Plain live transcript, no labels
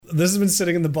This has been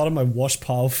sitting in the bottom of my wash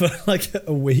pile for like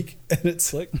a week, and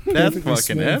it's like That's perfectly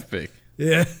fucking smooth. epic.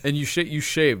 Yeah. And you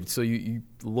shaved, so you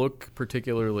look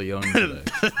particularly young today.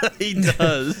 He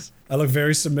does. I look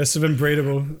very submissive and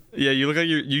breedable. Yeah, you look like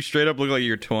you straight up look like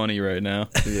you're 20 right now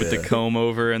with the comb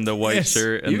over and the white Yes.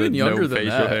 shirt and Even the younger no than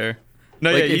facial that. hair.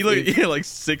 No, Like, yeah, you if- look like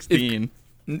 16.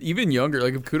 Even younger,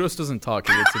 like if Kudos doesn't talk,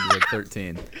 he looks like he's like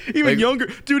 13. Even like- younger,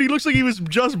 dude. He looks like he was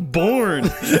just born.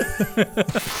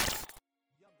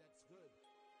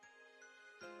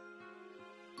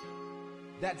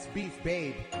 That's beef,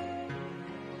 babe.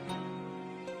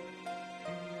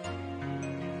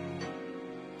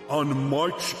 On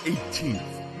March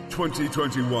 18th,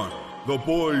 2021, the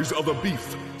boys of the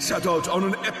Beef set out on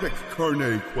an epic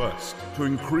carne quest to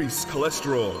increase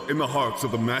cholesterol in the hearts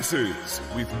of the masses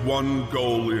with one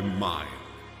goal in mind.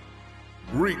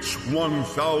 Reach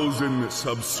 1,000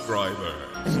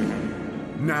 subscribers.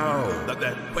 Now that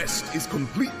their quest is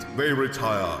complete, they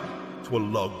retire to a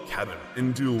log cabin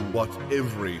and do what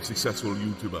every successful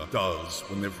YouTuber does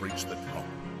when they've reached the top.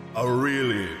 A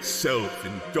really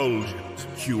self-indulgent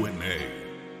Q&A.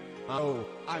 Oh,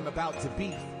 I'm about to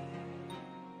beef.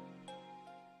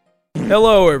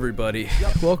 Hello, everybody.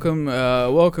 Welcome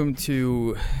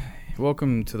to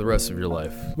the rest of your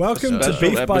life. Welcome to Special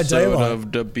Beef by episode Daylight.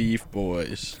 of the Beef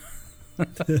Boys.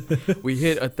 We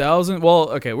hit 1,000. Well,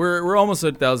 okay, we're almost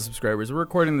at 1,000 subscribers. We're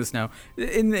recording this now.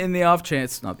 In the off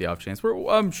chance, not the off chance.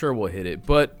 I'm sure we'll hit it,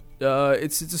 but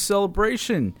it's a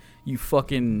celebration. You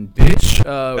fucking bitch.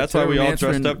 That's why we all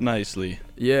dressed up nicely.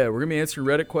 Yeah, we're gonna be answering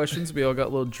Reddit questions. We all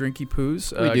got little drinky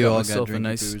poos. We do got all myself got a drinky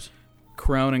nice poos.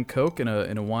 Crown and Coke in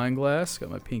a wine glass. Got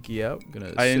my pinky out. Gonna. I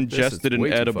sip this. ingested It's an way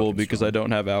too edible fucking because strong. I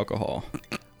don't have alcohol.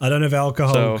 I don't have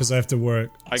alcohol So, because I have to work.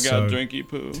 I got so drinky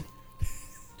poo.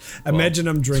 Imagine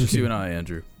I'm Just you drinking. and I,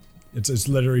 Andrew. It's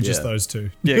literally just Yeah. those two.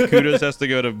 Yeah, Kudos has to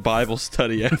go to Bible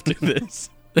study after this.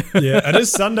 Yeah, it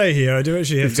is Sunday here. I do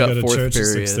actually have We've to got go to fourth church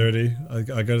period. at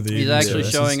 6:30. I go to the He's evening actually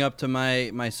services. showing up to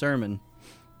my sermon.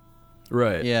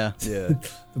 Right. Yeah. Yeah.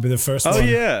 It'll be the first Oh one.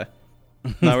 yeah.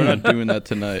 No, we're not doing that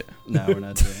tonight. No, we're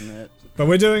not doing that. But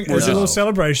we're doing, as a No. little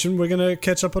celebration, we're going to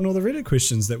catch up on all the Reddit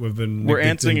questions that we've been We're neglecting.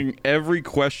 answering every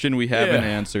question we haven't Yeah.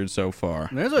 answered so far.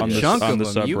 There's a on the, chunk on of the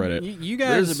them. subreddit. You guys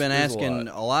There's- have been there's a asking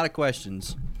lot. a lot of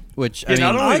questions, which Yeah,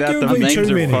 not only that, the arguably memes too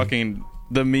are many. fucking.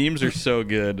 The memes are so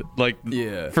good. Like,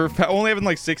 Yeah. for only having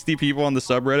like 60 people on the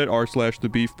subreddit r/the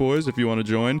Beef Boys, if you want to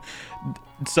join,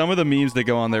 some of the memes that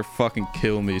go on there fucking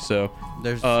kill me. So,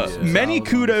 there's many solid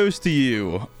kudos to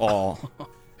you all.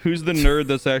 Who's the nerd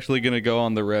that's actually gonna go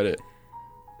on the Reddit?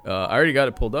 I already got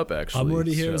it pulled up, actually. I'm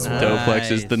already here as well.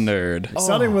 Doplex is the nerd.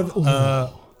 Starting with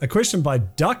a question by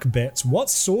Duck Bets. What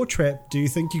Saw trap do you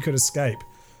think you could escape?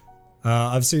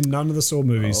 I've seen none of the Saw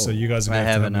movies, so you guys are I going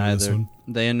to have haven't to help me with this either. one.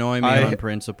 They annoy me I- on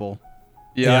principle.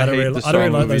 Yeah, I don't hate really, the I don't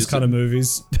really Saw like those movies. kind of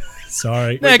movies.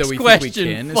 Sorry. Wait, that Next we question. Think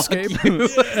we can Fuck escape? you.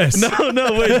 Yes. No,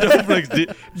 wait,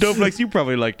 Doplex. Doplex, you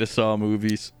probably like the Saw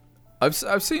movies. I've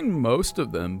seen most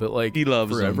of them, but like He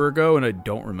loves forever ago, and I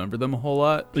don't remember them a whole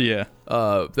lot. Yeah.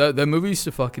 That movie used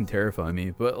to fucking terrify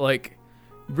me. But like,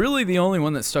 really, the only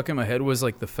one that stuck in my head was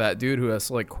like the fat dude who has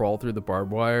to like crawl through the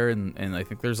barbed wire, and I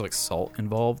think there's like salt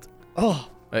involved. Oh.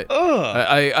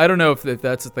 I don't know if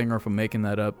that's a thing or if I'm making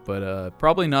that up, but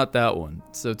probably not that one.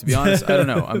 So to be honest, I don't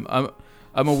know.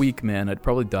 I'm a weak man. I'd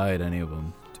probably die at any of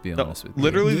them. To be honest with you.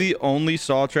 Literally the only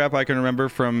Saw trap I can remember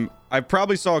from, I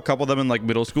probably saw a couple of them in like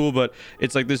middle school, but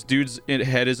it's like this dude's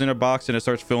head is in a box and it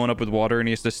starts filling up with water and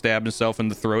he has to stab himself in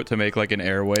the throat to make like an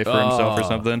airway for himself or Oh.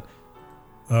 something.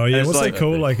 Oh, yeah. It's What's like- that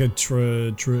called? Like a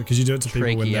because you do it to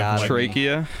people when they're like,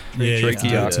 Trachea. yeah, you have to do it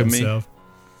to tracheotomy. yourself.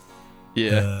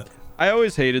 Yeah. I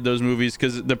always hated those movies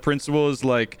because the principal is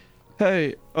like,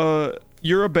 hey,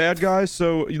 you're a bad guy,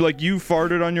 so like you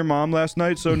farted on your mom last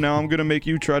night, so now I'm gonna make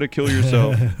you try to kill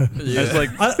yourself. It's like,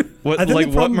 I think what the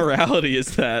what problem- morality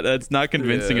is that? That's not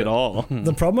convincing Yeah. at all.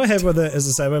 The problem I have with it is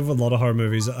the same with a lot of horror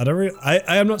movies. I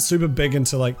am not super big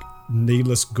into like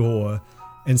needless gore,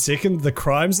 and second, the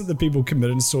crimes that the people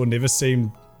committed in Saw never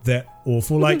seem that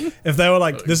awful. Like if they were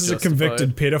like, this is a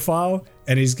convicted pedophile,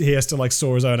 and he has to like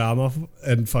saw his own arm off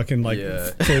and fucking like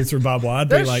Yeah. fall through barbed wire. I'd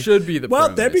That be like, should be the well,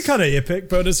 that'd be premise. kind of epic,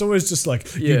 but it's always just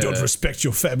like you Yeah. don't respect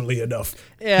your family enough.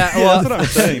 Yeah, Yeah, well, that's what I'm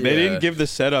saying. They Yeah. didn't give the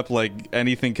setup like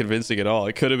anything convincing at all.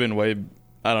 It could have been way,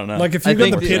 I don't know. Like if I you got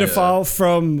think the the- pedophile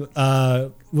from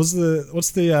what's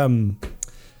the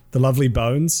Lovely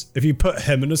Bones? If you put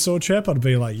him in a Saw trap, I'd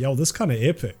be like, yo, this is kind of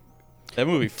epic. that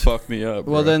movie fucked me up.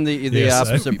 well, bro. then the Yes,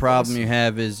 opposite Be problem boss. you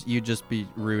have is you just be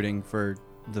rooting for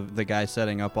the guy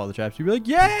setting up all the traps. You'd be like,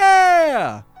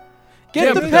 yeah.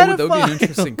 Get the that would be an pedophile.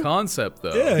 interesting concept,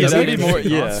 though. Yeah, Yeah, exactly. that'd be more.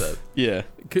 Yeah, Concept. yeah.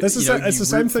 That's the same- it's the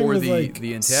same thing for with, the, like,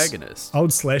 the antagonist.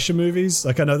 old slasher movies.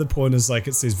 Like, I know the point is like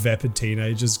it's these vapid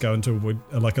teenagers going to a wood,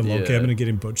 like a log Yeah. cabin and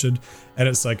getting butchered, and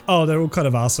it's like, oh, they're all kind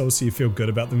of assholes, so you feel good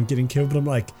about them getting killed. But I'm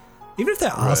like, even if they're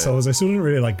assholes, they still don't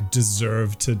really like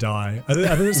deserve to die. I think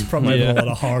it's probably Yeah. a lot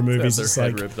of horror movies. Their It's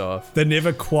head like ripped off. they're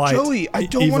never quite. Joey, I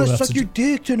don't evil want to enough suck your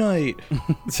dick tonight.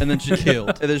 And then she Killed.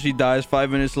 And then she dies 5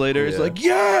 minutes later. It's Yeah. like,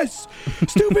 yes,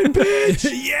 stupid bitch.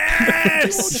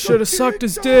 Yes. Should have sucked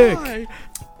his dick.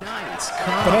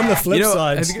 But on the flip You know,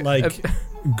 side, I think- like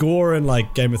gore in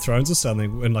like Game of Thrones or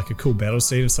something, in like a cool battle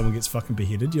scene, if someone gets fucking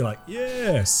beheaded, you're like,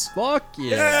 yes, Fuck yeah.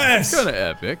 yes. That's kind of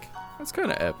epic. That's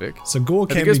kind of epic. So gore Have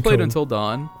can you guys be played cool. Until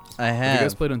Dawn? I Have you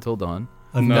guys have. played Until Dawn?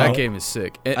 No. That game is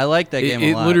sick. I like that game a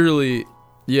It lot. literally,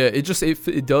 yeah. It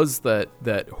does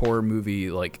that horror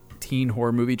movie, like teen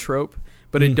horror movie trope,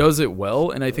 but it does it well,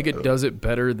 and I think it does it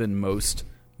better than most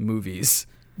movies.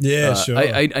 Yeah, sure.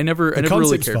 I never really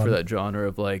concept's cared for fun. that genre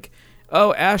of like,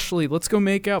 oh, Ashley, let's go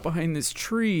make out behind this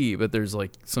tree, but there's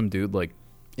like some dude like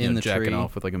In the jacking tree.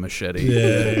 off with like a machete.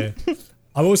 Yeah.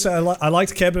 I will say I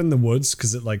liked Cabin in the Woods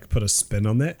because it like put a spin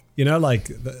on that, you know, like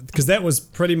because that was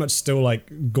pretty much still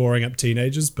like goring up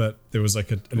teenagers, but there was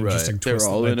like an interesting They're twist.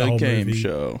 all that made in the a whole game movie.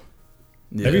 show.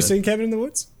 Yeah. Have you seen Cabin in the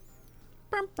Woods?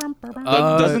 But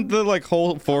doesn't the like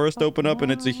whole forest open up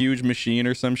and it's a huge machine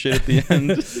or some shit at the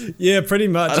end? Yeah, pretty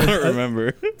much. I don't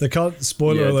remember. The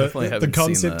spoiler Yeah, alert. definitely The haven't seen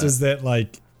concept that. is that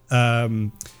like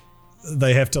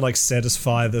they have to like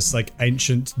satisfy this like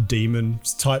ancient demon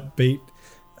type beat,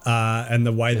 and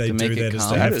the way They they have to do make it that is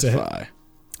calm. they have to Satisfy.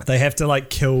 they have to like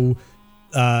kill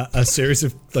a series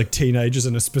of like teenagers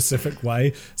in a specific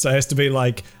way. So it has to be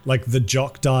like the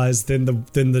jock dies, then the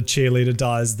cheerleader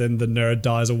dies, then the nerd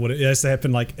dies, or what. It has to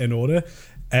happen like in order.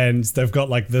 And they've got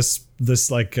like this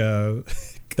like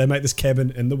they make this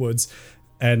cabin in the woods,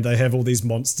 and they have all these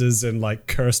monsters and like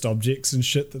cursed objects and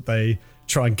shit that they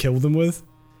try and kill them with.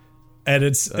 And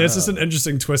it's just an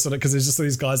interesting twist on it because there's just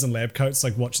these guys in lab coats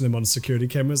like watching them on security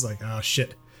cameras, like, oh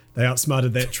shit, they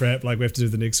outsmarted that trap. Like we have to do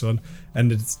the next one,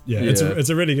 and it's it's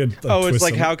a really good. Oh, it's twist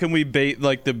like on how it. can we bait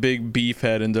like the big beef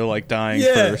head into like dying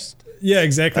Yeah. first? Yeah,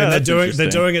 exactly. Oh, And that's they're interesting.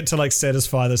 doing it to like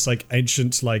satisfy this like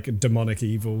ancient like demonic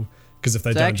evil. Because if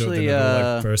they It's don't do it, actually, then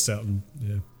it'll like burst out and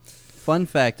yeah. Fun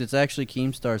fact: it's actually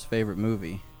Keemstar's favorite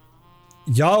movie.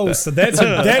 Yo, so that's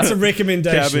a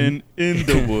recommendation. Cabin in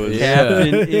the woods. Yeah.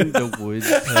 Cabin in the woods.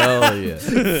 Hell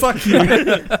yeah. Fuck you,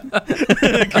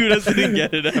 Kudos didn't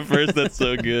get it at first. That's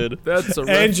so good. That's a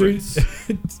Andrew.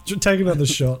 reference. Take another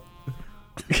shot.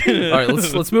 All right,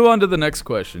 let's move on to the next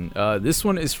question. This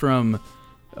one is from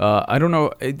I don't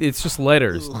know. It's just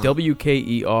letters.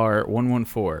 WKER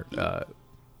 114.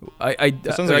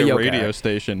 That sounds like yeah, a okay. radio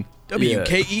station. Yeah.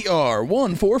 WKER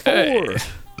 144.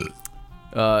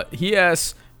 He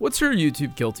asks, "What's your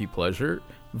YouTube guilty pleasure?"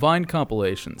 Vine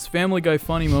compilations, Family Guy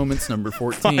funny moments number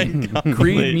 14,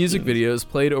 Creed music videos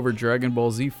played over Dragon Ball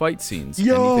Z fight scenes,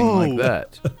 anything like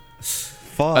that.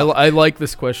 Fuck. I like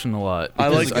this question a lot. I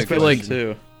like because this I feel like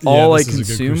question too. all I this is a good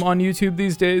consume question. on YouTube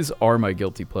these days are my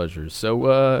guilty pleasures.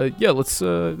 So yeah, let's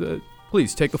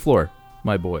please take the floor,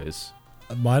 my boys.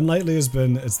 Mine lately has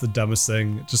been it's the dumbest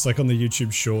thing. Just like on the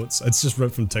YouTube Shorts, it's just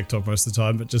ripped from TikTok most of the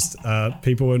time. But just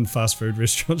people in fast food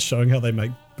restaurants showing how they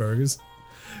make burgers.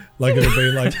 Like it'll be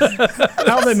like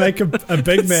how they make a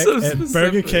Big Mac so at Burger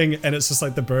specific. King, and it's just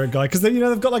like the burger guy because then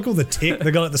they've got like all the tech, they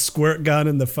got like the squirt gun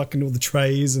and the fucking all the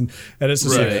trays, and it's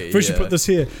just Right, like first you yeah. put this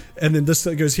here, and then this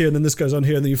goes here, and then this goes on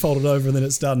here, and then you fold it over, and then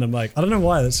it's done. And I'm like, I don't know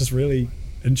why that's just really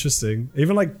interesting.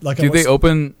 Even like I Do they watched-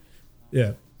 open?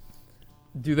 Yeah,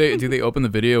 Do they open the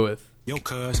video with? Yo,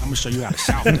 cuz, I'm gonna show you how to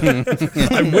shout.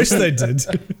 I wish they did.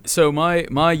 So my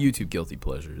YouTube guilty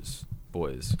pleasures,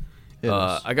 boys.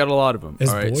 I got a lot of them. As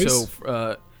all right. boys?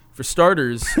 So for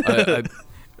starters,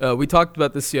 we talked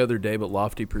about this the other day, but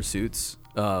Lofty Pursuits.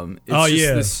 It's Oh, just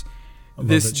yeah. This I love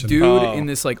this that shit. dude Oh. in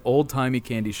this like old timey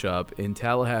candy shop in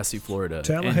Tallahassee, Florida. and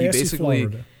he Tallahassee, basically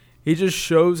Florida. he just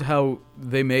shows how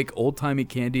they make old timey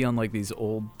candy on like these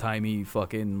old timey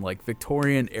fucking like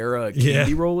Victorian era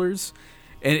candy Yeah. rollers.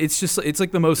 And it's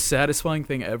like the most satisfying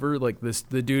thing ever. Like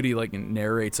the dude he like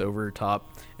narrates over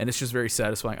top, and it's just very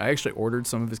satisfying. I actually ordered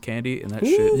some of his candy, and that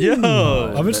shit. Yo.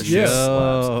 I'm that just- shit yeah.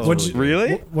 slaps. What'd you,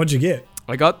 Really? What'd you get?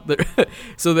 I got the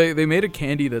so they made a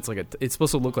candy that's like it's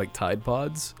supposed to look like Tide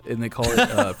Pods, and they call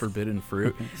it forbidden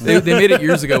fruit. They made it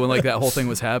years ago when like that whole thing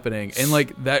was happening, and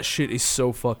like that shit is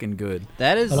so fucking good.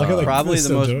 That is I like how they're probably the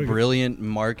still most doing it. brilliant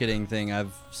marketing thing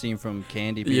I've seen from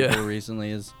candy people Yeah.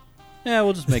 recently. Is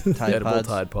we'll just make Tide Edible Pods.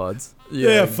 Tide Pods.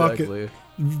 Yeah, fuck it. exactly.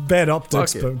 bad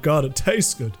optics, Fuck it. but God, it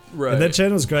tastes good. Right. And that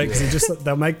channel's great because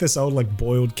they'll make this old like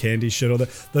boiled candy shit, or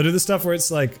they'll do the stuff where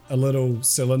it's like a little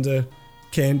cylinder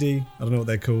candy. I don't know what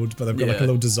they're called, but they've got like a Yeah.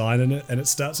 little design in it, and it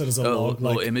starts out as a log,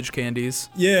 little like image candies.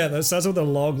 yeah, that starts with a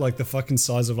log like the fucking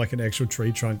size of like an actual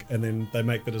tree trunk, and then they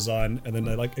make the design, and then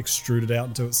they like extrude it out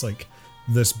until it's like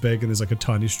this big, and there's like a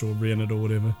tiny strawberry in it or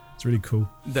whatever. It's really cool.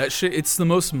 That shit, it's the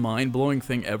most mind-blowing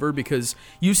thing ever because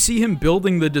you see him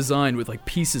building the design with like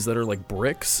pieces that are like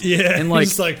bricks. Yeah, and like,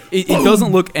 it's like, it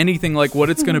doesn't look anything like what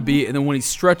it's gonna be, and then when he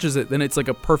stretches it, then it's like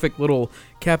a perfect little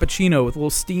cappuccino with a little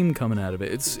steam coming out of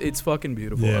it. It's fucking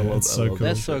beautiful. Yeah, I love, it's I so love cool. that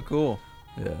That's shit. so cool.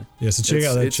 Yeah. Yeah, so check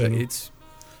out that channel. It's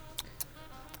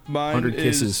Mine 100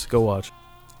 kisses. Go watch.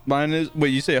 Mine is. Wait,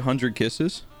 you say 100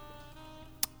 kisses?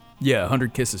 Yeah,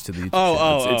 100 kisses to the YouTube Oh,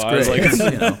 channel. oh, It's oh, I was great. like- It's,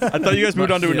 you know. I thought you guys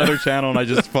moved on to Yeah. another channel and I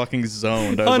just fucking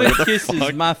zoned. I was like, 100 what the Kisses,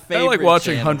 fuck? my I favorite. like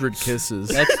watching channel. 100 kisses.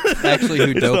 That's actually who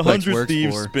It's the Doplex 100 works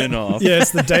Thieves for. spin-off. Yeah,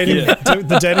 it's the dating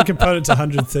the dating component to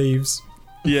 100 Thieves.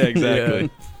 Yeah, exactly.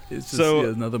 Yeah. It's just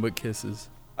So- nothing but kisses.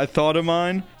 I thought of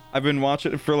mine. I've been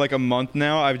watching it for like a month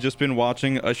now. I've just been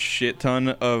watching a shit ton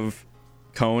of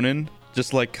Conan,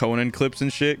 just like Conan clips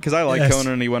and shit. Because I like Yes.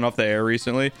 Conan and he went off the air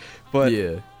recently. But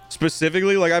Yeah.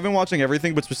 specifically, like I've been watching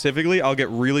everything, but specifically, I'll get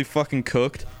really fucking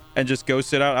cooked and just go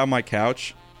sit out on my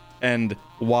couch and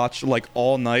watch like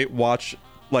all night. Watch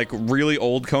like really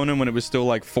old Conan when it was still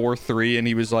like 4:3 and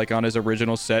he was like on his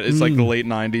original set. It's like the late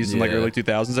 90s and like Yeah. early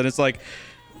 2000s, and it's like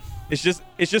it's just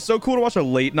so cool to watch a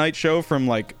late night show from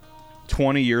like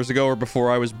 20 years ago or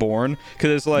before I was born,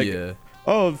 because it's like, Yeah.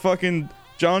 oh, fucking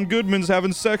John Goodman's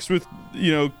having sex with,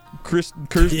 you know,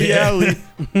 Kirstie Yeah. Alley.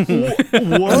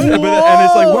 What? And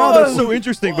it's like, wow, that's so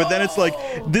interesting. But then it's like,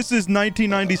 this is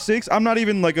 1996. I'm not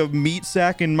even like a meat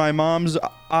sack in my mom's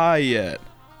eye yet.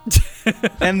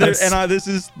 And this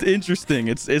is interesting.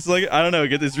 It's like, I don't know.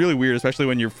 It's really weird, especially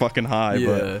when you're fucking high.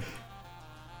 But Yeah.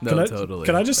 No, totally.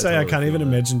 Can I just say, I totally can't feel even that.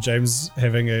 imagine James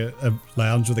having a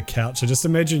lounge with a couch. I just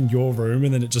imagine your room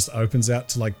and then it just opens out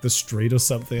to like the street or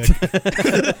something. Does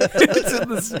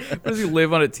he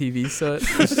live on a TV set?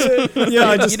 Yeah,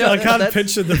 I can't that's-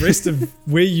 picture the rest of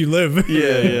where you live.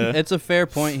 yeah. It's a fair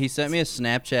point. He sent me a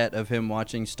Snapchat of him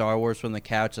watching Star Wars from the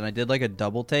couch, and I did like a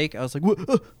double take. I was like, "What?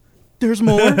 There's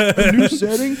more? A new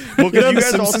setting?" Well, You know because you The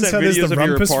guys all Simpsons sent how there's the videos of your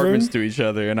rumpus apartments room? to each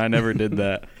other, and I never did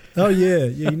that. Oh yeah,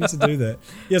 you need to do that.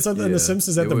 Yeah, so in Yeah. The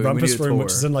Simpsons had Yeah, the we rumpus need a room, which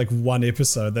tour. is in like one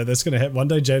episode. That's gonna happen one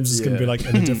day. James is gonna be Yeah. like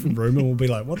in a different room, and we'll be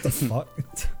like, "What the fuck?"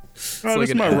 It's Oh, this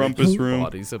is an my attic rumpus with room.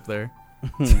 Bodies up there.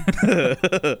 It's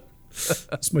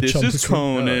my This chumpus is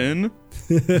room. Conan.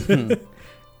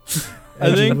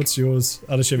 Andrew, think what's yours?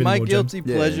 I'll share My more, James. guilty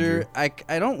Yeah, pleasure,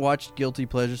 I don't watch guilty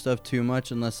pleasure stuff too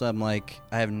much unless I'm like,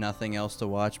 I have nothing else to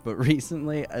watch. But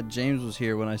recently, James was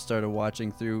here when I started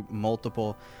watching through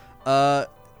multiple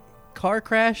car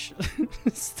crash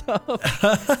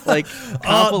stuff. Like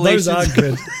Oh, those compilations. are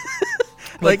good.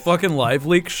 Like fucking live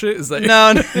leak shit? Is that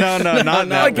No, No, not my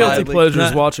that guilty widely. pleasure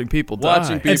is Not- watching people die.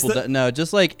 watching It's people the- that no,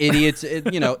 just like idiots,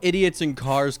 idiots in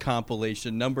cars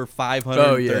compilation number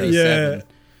 537. Yeah.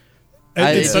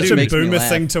 I- It's it such just a makes me boomer laugh.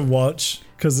 thing to watch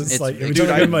because it's It's- like every dude,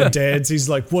 time I go to I- my dad's, he's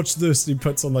like, "Watch this." And he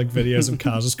puts on like videos of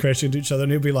cars just crashing into each other,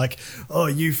 and he'll be like, "Oh,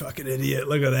 you fucking idiot!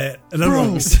 Look at that!" And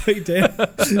I'm like, "Sweet dad."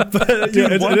 But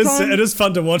yeah, one time- it is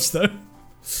fun to watch though.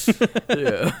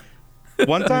 Yeah.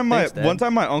 One time Thanks,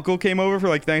 Dad. my uncle came over for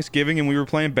like Thanksgiving and we were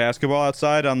playing basketball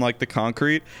outside on like the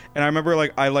concrete, and I remember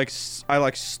like I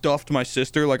stuffed my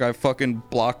sister, like I fucking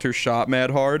blocked her shot mad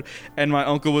hard, and my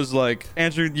uncle was like,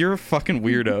 "Andrew, you're a fucking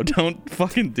weirdo. Don't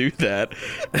fucking do that."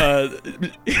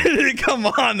 Come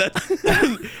on,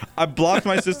 I blocked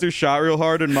my sister's shot real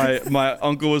hard, and my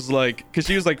uncle was like, because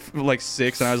she was like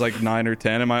 6 and I was like 9 or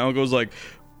 10, and my uncle was like,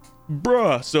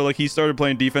 "Bruh." So like he started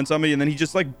playing defense on me, and then he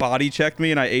just like body checked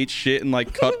me, and I ate shit and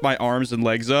like cut my arms and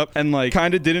legs up, and like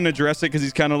kind of didn't address it because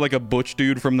he's kind of like a butch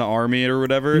dude from the army or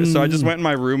whatever. So I just went in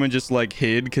my room and just like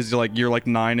hid because you're like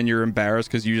 9 and you're embarrassed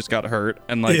because you just got hurt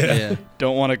and like Yeah.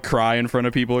 don't want to cry in front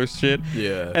of people or shit.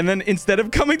 Yeah. And then instead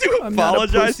of coming to I'm not a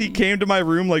apologize, pussy. he came to my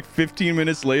room like 15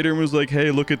 minutes later and was like,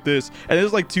 "Hey, look at this." And it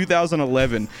was like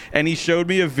 2011, and he showed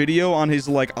me a video on his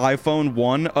like iPhone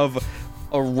 1 of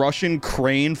a Russian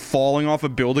crane falling off a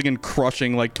building and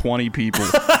crushing like 20 people.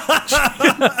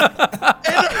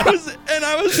 and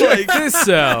I was like, this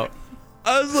out.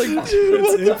 "Dude,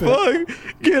 what the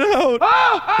fuck? Get out,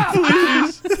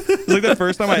 please!" It's like the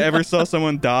first time I ever saw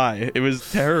someone die. It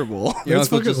was terrible. Your That's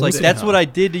uncle fucking just like, awesome. "That's what I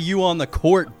did to you on the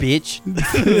court, bitch."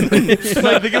 And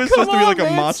I think it was supposed to be like a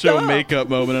man, macho stop. makeup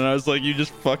moment, and I was like, "You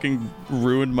just fucking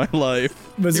ruined my life."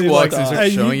 Was He he walks like, in, "Hey,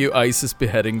 starts showing you ISIS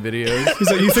beheading videos. He's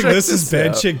like, "You think Check this is this bad?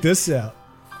 out." Check this out."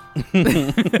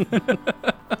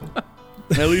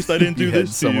 At least I didn't do You had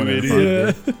this to you, someone in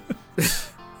idiot. front. Yeah.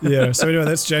 Yeah. So anyway,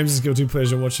 that's James's guilty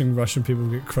pleasure: watching Russian people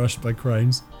get crushed by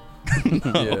cranes.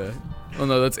 Yeah. Oh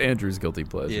no, that's Andrew's guilty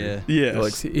pleasure. Yeah.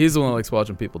 Yes. He's the one that likes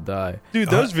watching people die. Dude,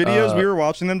 those videos, we were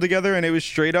watching them together, and it was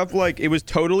straight up like, it was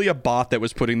totally a bot that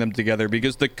was putting them together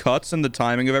because the cuts and the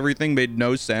timing of everything made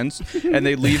no sense. And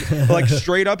they leave, like,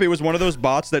 straight up, it was one of those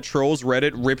bots that trolls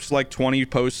Reddit, rips like 20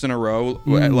 posts in a row,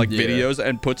 like videos,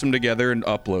 and puts them together and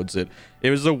uploads it. It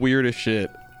was the weirdest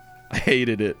shit. I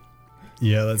hated it.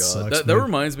 Yeah, that God, sucks. that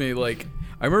reminds me, like,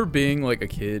 I remember being like a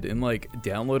kid and like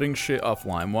downloading shit off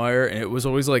LimeWire, and it was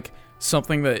always like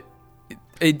something that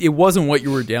it wasn't what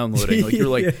you were downloading. Like, you're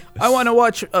like, Yeah. I want to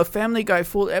watch a Family Guy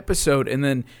full episode, and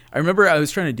then I remember I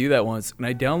was trying to do that once, and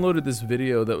I downloaded this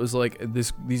video that was like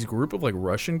these group of like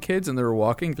Russian kids, and they were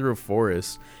walking through a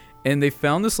forest. And they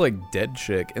found this like dead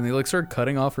chick, and they like started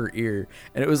cutting off her ear,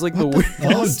 and it was like the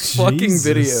weirdest fucking Jesus.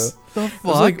 video. The I fuck?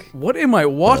 was like, what am I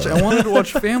watching? I wanted to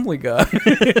watch Family Guy.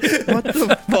 What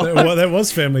the fuck? That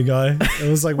was Family Guy. It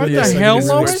was like What when the they hell,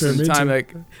 started Lois? getting Time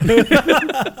experimental.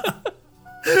 that,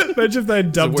 Imagine if they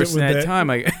had dubbed it worse with than that that. time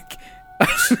I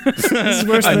This is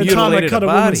worse I than the time I mutilated cut a a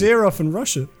woman's body. ear off in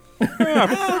Russia.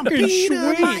 Fucking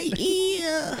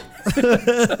sweet.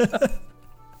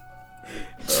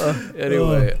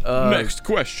 anyway. Next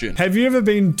question. Have you ever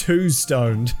been too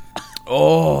stoned?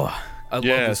 Oh, I love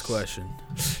Yes. this question.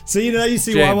 So you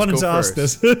see why I James, wanted go to ask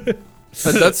first.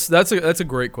 this. That's a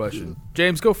great question.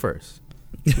 James, go first.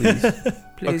 Please,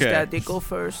 Okay. Daddy, go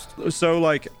first. So,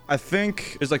 like, I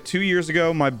think it's like 2 years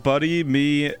ago, my buddy,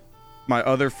 me, my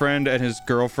other friend, and his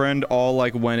girlfriend all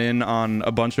like went in on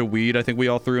a bunch of weed. I think we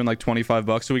all threw in like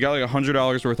 $25, so we got like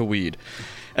 $100 worth of weed.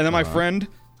 And then my friend,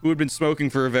 who had been smoking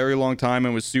for a very long time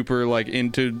and was super like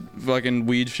into fucking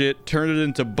weed shit, turned it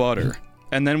into butter.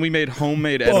 And then we made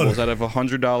homemade edibles out of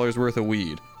 $100 worth of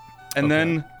weed. And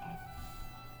then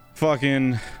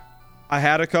fucking I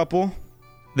had a couple.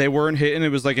 They weren't hitting. It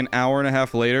was like an hour and a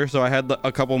half later, so I had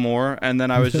a couple more, and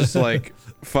then I was just like,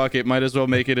 fuck it, might as well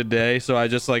make it a day. So I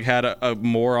just like had a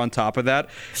more on top of that.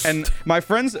 And my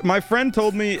friend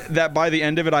told me that by the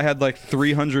end of it I had like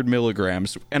 300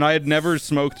 milligrams, and I had never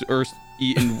smoked or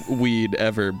eaten weed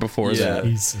ever before that.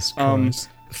 Jesus Christ.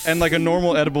 And like a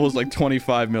normal edible is like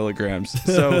 25 milligrams.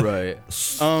 So Right.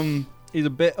 He's a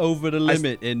bit over the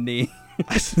limit, isn't he?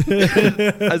 I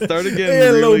started getting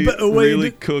Yeah, a little really, bit of weed.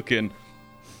 really cooking.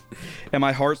 And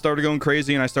my heart started going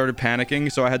crazy, and I started panicking,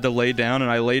 so I had to lay down,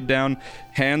 and I laid down,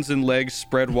 hands and legs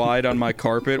spread wide on my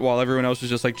carpet, while everyone else was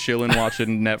just like chilling,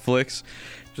 watching Netflix.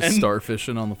 Just And-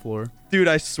 starfishing on the floor. Dude,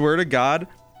 I swear to God,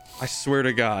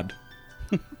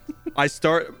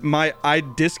 I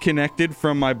disconnected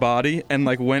from my body and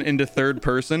like went into third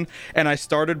person, and I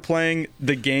started playing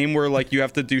the game where like you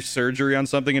have to do surgery on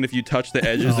something, and if you touch the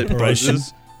edges, it Operation.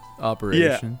 buzzes.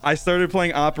 Operation. Yeah, I started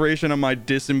playing Operation on my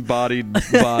disembodied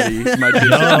body,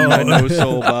 my no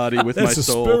soul body with That's my a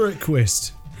soul, spirit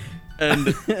quest.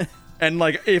 and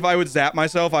like if I would zap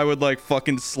myself, I would like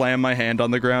fucking slam my hand on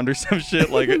the ground or some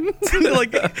shit like,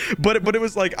 but it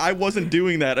was like I wasn't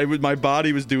doing that. It was my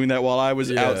body was doing that while I was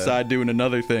Yeah. outside doing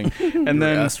another thing, and You're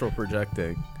then astral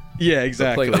projecting. yeah,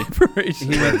 exactly. Playing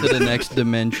Operation. He went to the next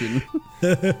dimension.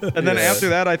 And then after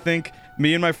that, I think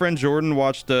me and my friend Jordan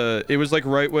watched. It was like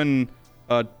right when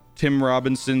Tim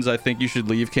Robinson's "I Think You Should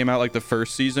Leave" came out, like the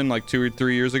first season, like 2 or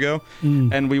 3 years ago.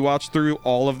 And we watched through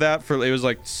all of that for it was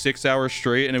like 6 hours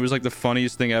straight, and it was like the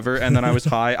funniest thing ever. And then I was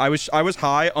high. I was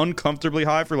high, uncomfortably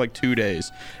high for like 2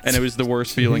 days, and it was the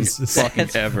worst feeling Jesus. fucking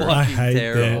That's ever. I hate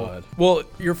terrible. that. Well,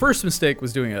 your first mistake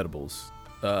was doing edibles.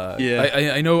 Yeah.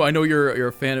 I know you're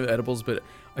a fan of edibles, but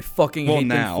I fucking hate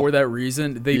now. them for that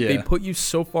reason. They Yeah. put you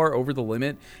so far over the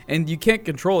limit, and you can't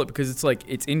control it because it's like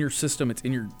it's in your system, it's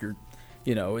in your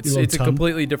you know, it's Your it's a tongue.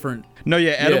 completely different. No,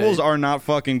 yeah, edibles Yeah. are not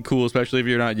fucking cool, especially if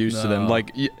you're not used to them. No.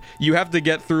 Like, you have to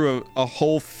get through a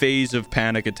whole phase of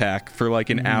panic attack for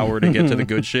like an hour to get to the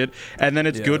good shit, and then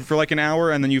it's Yeah. good for like an hour,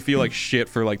 and then you feel like shit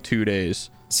for like 2 days.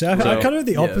 See, I So, kind of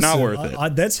the yeah. opposite. Not worth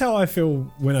it. That's how I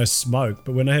feel when I smoke,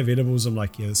 but when I have edibles, I'm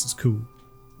like, yeah, this is cool.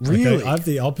 Like, Really? I have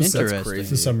the opposite Interesting.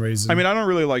 for some reason. I mean, I don't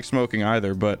really like smoking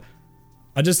either, but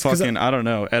I just 'cause fucking, I don't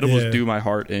know. Edibles Yeah. do my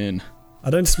heart in. I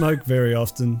don't smoke very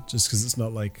often, just because it's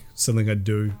not like something I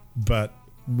do. But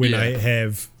when I Yeah.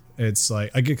 have, it's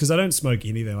like because I don't smoke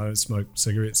anything. I don't smoke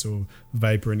cigarettes or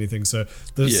vape or anything. So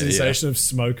the Yeah, sensation of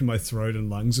smoke in my throat and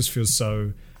lungs just feels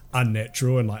so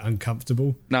unnatural and like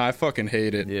uncomfortable. Nah, I fucking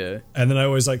hate it. Yeah. And then I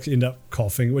always like end up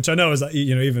coughing, which I know is like,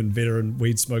 you know, even veteran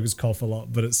weed smokers cough a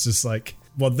lot, but it's just like,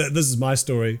 well, this is my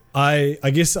story. I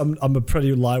guess I'm a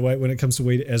pretty lightweight when it comes to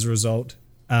weed as a result.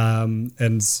 And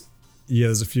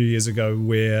there's a few years ago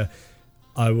where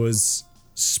I was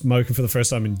smoking for the first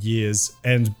time in years,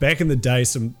 and back in the day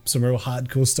some real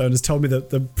hardcore stoners told me that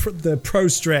the pro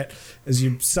strat is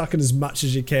you suck in as much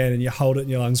as you can and you hold it in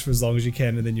your lungs for as long as you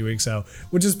can and then you exhale,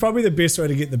 which is probably the best way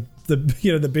to get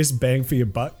the best bang for your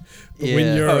buck. But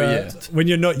when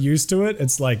you're not used to it,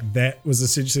 it's like that was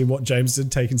essentially what James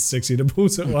did, taking 6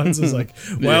 edibles at once. It's like,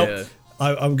 well,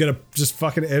 I'm gonna just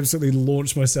fucking absolutely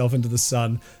launch myself into the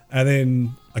sun. And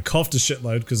then I coughed a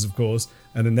shitload because of course,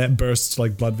 and then that bursts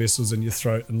like blood vessels in your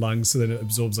throat and lungs, so then it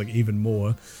absorbs like even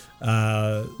more.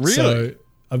 Really? So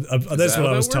that's what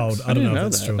I was told. I don't know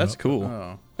if that's true. That's cool.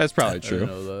 Oh. That's probably true. I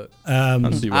didn't know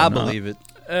that. I believe it.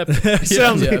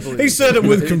 He said it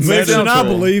with conviction. I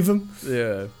believe him.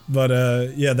 Yeah. But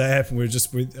that happened.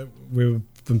 We've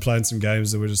been playing some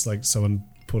games that were just like someone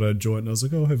put a joint and I was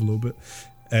like, oh, I'll have a little bit.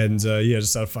 And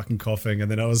just started fucking coughing, and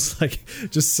then I was like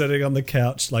just sitting on the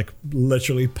couch, like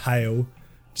literally pale,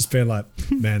 just being like,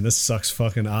 man, this sucks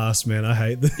fucking ass, man. I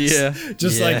hate this. Yeah.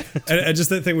 Like, and just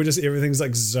that thing where just everything's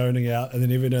like zoning out, and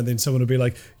then every now and then someone will be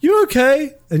like, you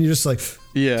okay? And you're just like,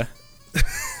 yeah.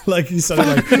 like you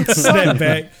suddenly like snap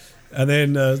back, and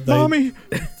then Mommy.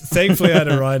 Thankfully I had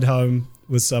a ride home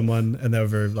with someone, and they were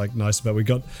very like nice about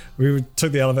it. We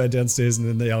took the elevator downstairs, and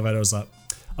then the elevator was like,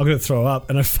 I'm going to throw up,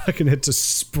 and I fucking had to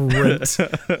sprint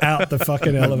out the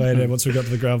fucking elevator once we got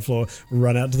to the ground floor,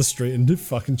 run out to the street and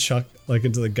fucking chuck like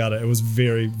into the gutter. It was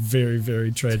very, very, very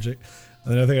tragic.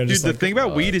 And then I think I just the thing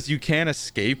about weed is you can't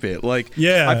escape it. Like,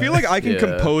 yeah, I feel like I can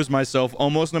compose myself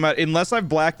almost no matter, unless I've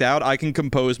blacked out, I can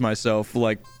compose myself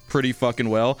like pretty fucking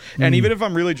well. And even if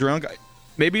I'm really drunk,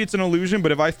 maybe it's an illusion,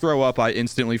 but if I throw up, I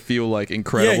instantly feel like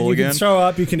incredible again. You can throw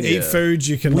up, you can eat food,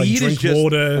 you can weed like drink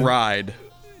water. Ride.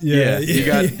 Yeah,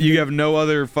 you have no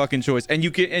other fucking choice, and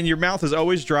your mouth is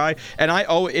always dry. And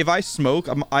if I smoke,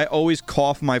 I always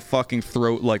cough my fucking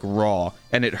throat like raw,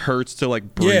 and it hurts to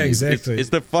like breathe. Yeah, exactly.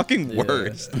 It's the fucking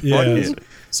worst. Yeah.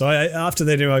 So after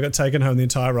they knew I got taken home the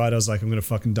entire ride, I was like, I'm gonna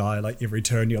fucking die. Like every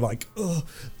turn, you're like, oh.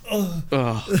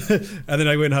 And then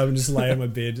I went home and just lay on my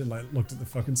bed and like looked at the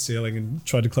fucking ceiling and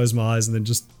tried to close my eyes, and then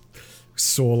just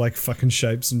saw like fucking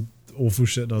shapes and awful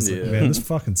shit. And I was like, man, this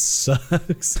fucking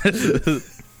sucks.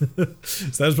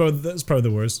 So that's probably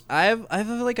the worst. I have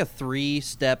like a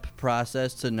 3-step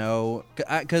process to know,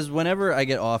 because whenever I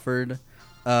get offered,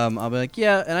 I'll be like,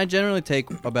 yeah, and I generally take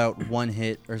about 1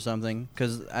 hit or something,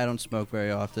 because I don't smoke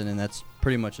very often, and that's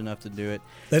pretty much enough to do it.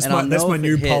 That's my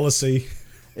new policy.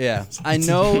 Yeah, I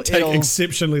know take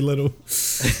exceptionally little.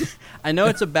 I know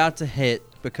it's about to hit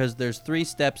because there's 3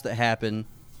 steps that happen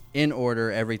in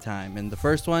order every time, and the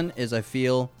first one is I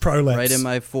feel prolapse right in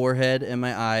my forehead and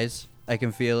my eyes. I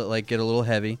can feel it like get a little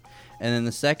heavy. And then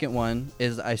the second one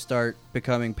is I start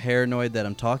becoming paranoid that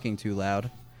I'm talking too loud.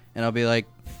 And I'll be like,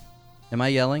 am I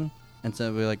yelling? And so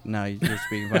I'll be like, no, you're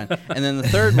speaking fine. And then the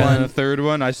third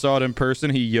one, I saw it in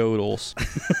person, he yodels.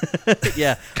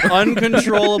 Yeah,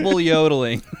 uncontrollable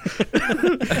yodeling.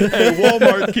 Hey,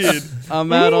 Walmart kid.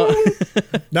 I'm out on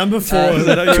number 4. Is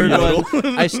that how you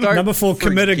yodel? I start number 4,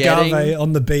 commit agave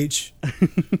on the beach.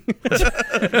 No,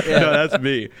 that's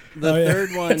me. The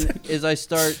third one is I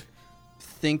start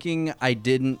thinking I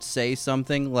didn't say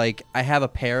something. Like, I have a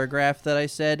paragraph that I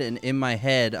said, and in my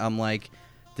head, I'm like,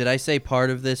 did I say part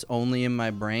of this only in my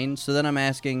brain? So then I'm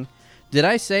asking, did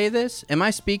I say this? Am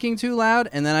I speaking too loud?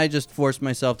 And then I just force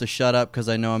myself to shut up because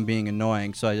I know I'm being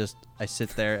annoying. So I sit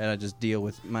there and I just deal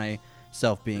with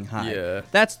myself being high. Yeah.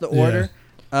 That's the order.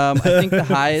 I think the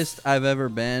highest I've ever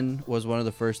been was one of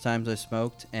the first times I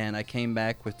smoked, and I came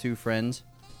back with 2 friends,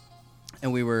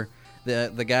 and we were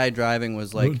the guy driving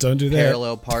was like don't do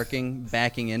parallel parking,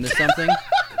 backing into something.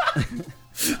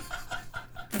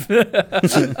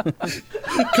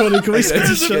 Cody, can we It's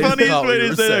just the funniest way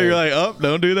to say that. You're like, oh,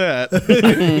 don't do that.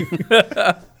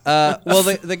 Well,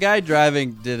 the guy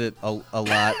driving did it a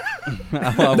lot.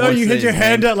 No, you had your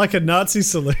hand out like a Nazi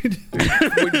salute.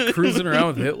 Were you cruising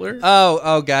around with Hitler?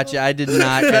 Oh, gotcha. I did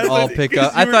not at all pick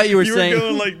up. I thought you were saying. You were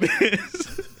going like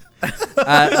this.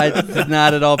 I did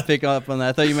not at all pick up on that.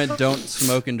 I thought you meant don't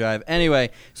smoke and drive. Anyway,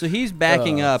 so he's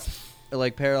backing up,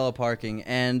 like parallel parking,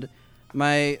 and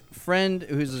my friend,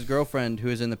 who's his girlfriend, who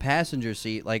is in the passenger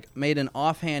seat, like made an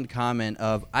offhand comment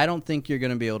of, I don't think you're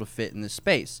going to be able to fit in this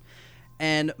space.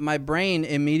 And my brain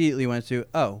immediately went to,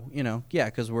 yeah,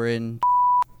 because we're in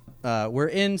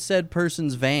said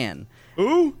person's van.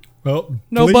 Ooh. Well,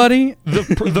 nobody.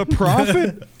 The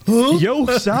prophet? Yo,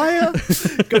 Saya?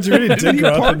 God, you really did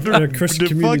grow up in a Christian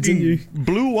community, didn't you?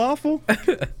 Blue waffle?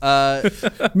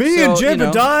 Me and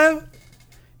Jebediah?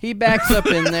 He backs up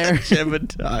in there.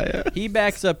 Jebediah. He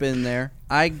backs up in there.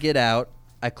 I get out.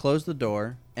 I close the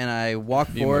door. and I walk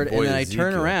Me and my forward, and boy then I turn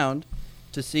Ezekiel. around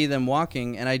to see them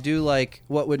walking, and I do like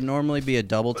what would normally be a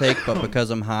double take, but because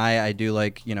I'm high, I do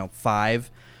like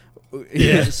 5,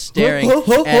 staring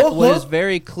at what is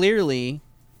very clearly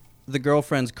the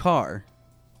girlfriend's car,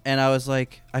 and I was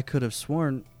like, I could have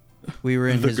sworn we were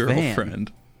in The his van.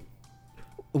 girlfriend.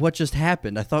 What just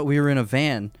happened? I thought we were in a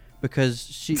van because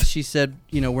she said,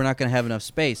 we're not going to have enough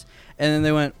space. And then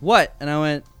they went, what? And I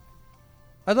went,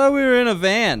 I thought we were in a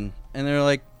van. And they were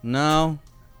like, no.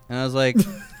 And I was like,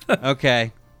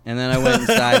 okay. And then I went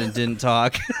inside and didn't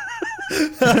talk.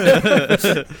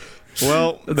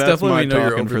 Well, that's definitely my when you know you're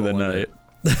talking for the over one night.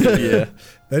 Yeah.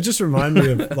 That just reminded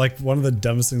me of like one of the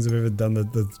dumbest things I've ever done,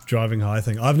 the driving high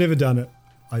thing. I've never done it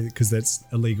because that's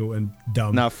illegal and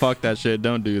dumb. Nah, fuck that shit.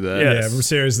 Don't do that. Yeah,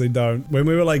 seriously, don't. When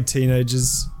we were like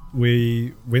teenagers,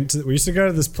 we used to go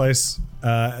to this place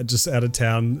just out of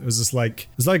town. It was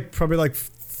probably like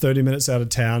 30 minutes out of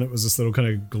town. It was this little kind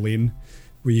of glen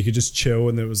where you could just chill,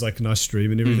 and there was like a nice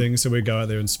stream and everything. So we'd go out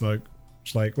there and smoke.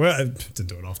 I didn't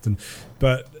do it often,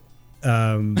 but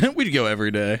We'd go every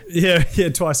day. yeah,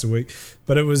 twice a week.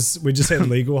 But we just had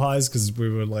legal highs because we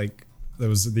were like, that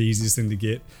was the easiest thing to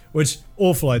get. Which,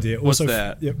 awful idea. What's also,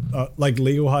 that? Yep, like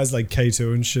legal highs, like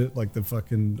K2 and shit, like the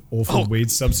fucking awful weed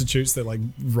substitutes that like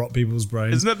rot people's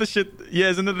brains. Isn't that the shit? Yeah,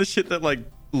 isn't that the shit that like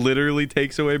literally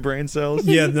takes away brain cells?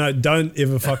 Yeah, no, don't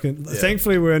ever fucking.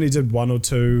 Thankfully, we only did 1 or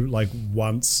 2 like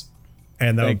once,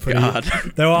 and they Thank were pretty. God.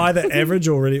 They were either average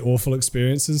or really awful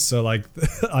experiences. So like,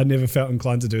 I never felt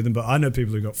inclined to do them. But I know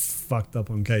people who got fucked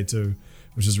up on K2,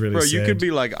 which is really Bro, sad. you could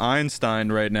be like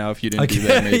Einstein right now if you didn't do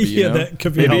that. Maybe you know? that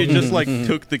could be. Maybe it helpful. just like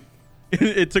took the.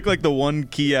 It took like the one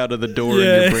key out of the door in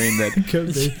Yeah. your brain that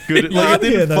Could be. good. Yeah, Like it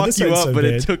didn't yeah, though, fuck this you ain't up, so but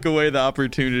it bad. took away the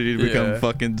opportunity to become Yeah.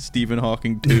 fucking Stephen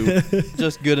Hawking 2.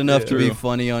 Just good enough to be True.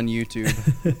 funny on YouTube.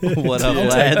 What up, I'll take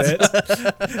lads?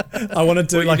 that. I want to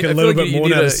do Well, like you a need- I little feel like bit you more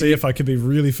need now to a- see if I could be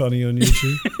really funny on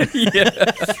YouTube.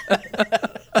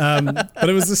 But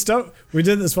it was the stuff we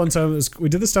did this one time. We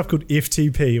did this stuff called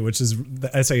FTP, which is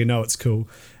that's how you know it's cool.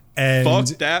 And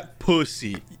Fuck that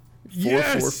pussy.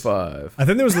 445. I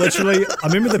think there was literally. I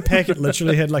remember the packet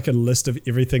literally had like a list of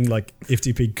everything like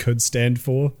FTP could stand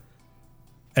for,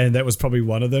 and that was probably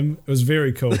one of them. It was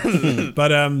very cool.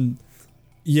 But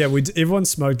yeah, everyone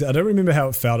smoked it. I don't remember how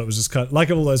it felt. It was just kind of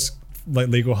like all those like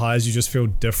legal highs. You just feel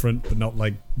different, but not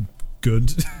like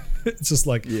good. It's just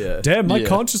like, Yeah. damn, my Yeah.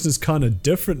 consciousness kind of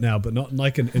different now, but not in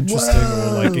like an interesting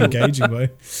or like engaging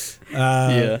way.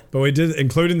 Yeah. But we did,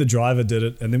 including the driver did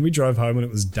it, and then we drove home and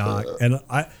it was dark. And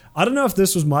I don't know if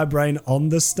this was my brain on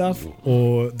this stuff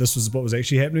or this was what was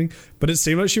actually happening, but it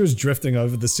seemed like she was drifting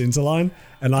over the center line,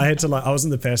 and I had to I was in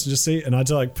the passenger seat, and I had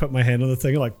to like put my hand on the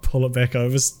thing and like pull it back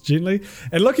over gently.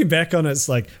 And looking back on it, it's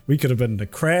like we could have been in a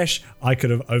crash. I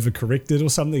could have overcorrected or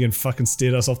something and fucking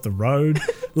steered us off the road.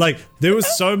 Like there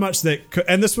was so much that,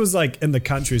 and this was like in the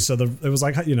country, so it was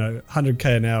like 100k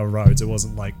an hour roads. It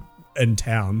wasn't like in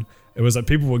town. It was like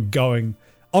people were going.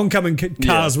 Oncoming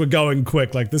cars were going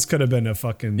quick. Like this could have been a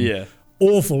fucking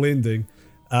awful ending.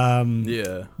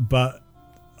 Yeah. But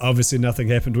obviously nothing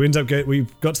happened. We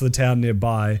got to the town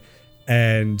nearby,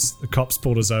 and the cops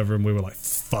pulled us over, and we were like,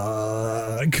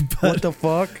 "Fuck!" But, What the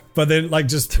fuck? But then, like,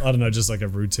 just I don't know, just like a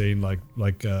routine, Oh,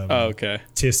 okay.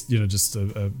 test, just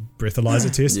a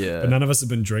breathalyzer test. Yeah. But none of us have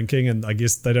been drinking, and I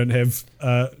guess they don't have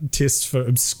tests for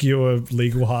obscure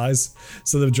legal highs.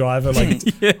 So the driver,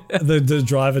 the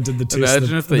driver did the test.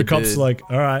 Imagine if they the cops did. were like,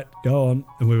 "All right, go on,"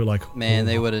 and we were like, Man,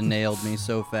 they would have nailed me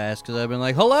so fast because I've been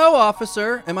like, "Hello,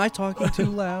 officer. Am I talking too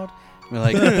loud?" We're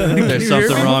like, "There's you hear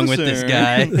something me, wrong with this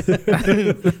officer?"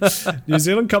 guy." New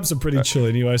Zealand cops are pretty chill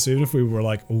anyway, so even if we were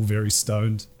like all very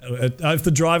stoned, if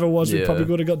the driver was, we Yeah. probably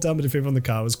would have got done, but if everyone in the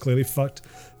car was clearly fucked,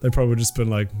 they probably would have just been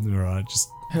like, all right, just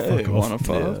Hey, fuck wanna off.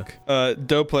 fuck?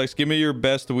 Doplex, give me your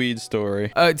best weed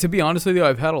story. To be honest with you,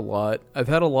 I've had a lot. I've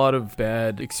had a lot of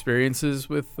bad experiences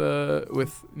with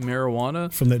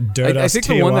marijuana. From that dirt I ass think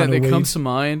the one that Tijuana comes weed. to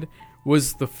mind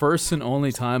was the first and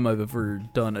only time I've ever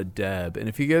done a dab. And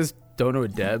if you guys don't know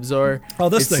what dabs are, Oh,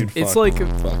 this it's, thing. it's Fuck. like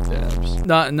Fuck dabs.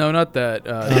 not that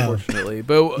unfortunately.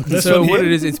 But This so one what here?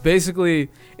 it is, it's basically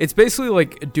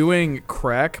like doing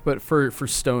crack, but for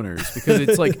stoners, because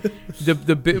it's like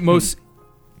the most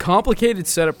complicated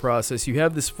setup process. You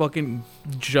have this fucking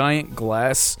giant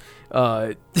glass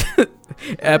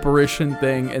apparition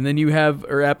thing, and then you have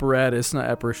apparatus, not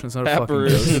apparition. It's not a fucking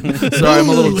ghost. Sorry, I'm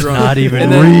a little drunk. Not even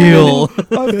And then- real.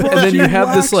 And then you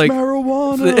have this like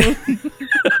marijuana.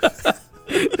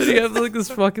 then you have like this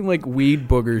fucking like weed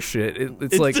booger shit.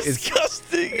 It's like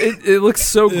disgusting. it looks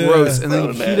so gross, and then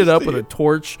you so heat it up with nasty. a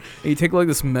torch, and you take like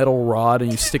this metal rod and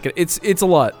you stick it. It's a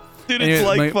lot. Dude, And it's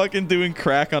like my- fucking doing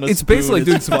crack on a It's spoon. basically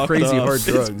doing some fucked crazy up. hard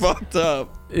drugs. It's fucked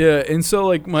up. Yeah, and so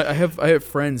like I have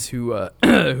friends who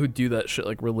who do that shit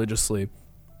like religiously.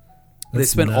 They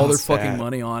That's spend all their nuts. fucking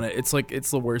money on it. It's like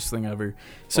it's the worst thing ever.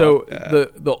 So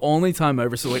the only time I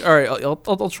ever said like, all right,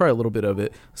 I'll try a little bit of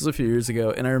it. This was a few years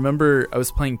ago, and I remember I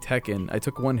was playing Tekken. I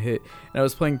took one hit, and I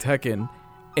was playing Tekken,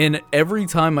 and every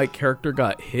time my character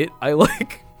got hit, I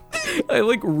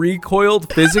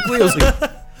recoiled physically. I was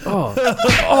like,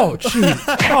 oh,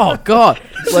 jeez, oh god,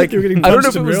 like You're getting I don't know punched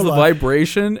if it in was real the life.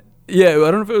 vibration. Yeah, I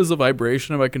don't know if it was the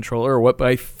vibration of my controller or what, but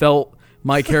I felt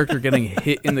my character getting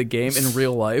hit in the game in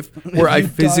real life, where I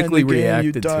physically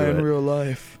reacted to it. real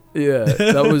life. Yeah,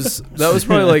 that was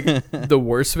probably like the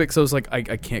worst of it. Because I was like, I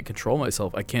can't control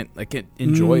myself. I can't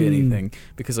enjoy anything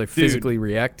because I physically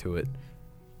react to it.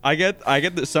 I get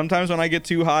that sometimes when I get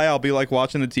too high, I'll be like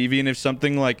watching the TV, and if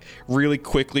something like really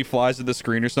quickly flies to the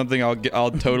screen or something,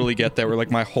 I'll totally get that where like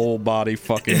my whole body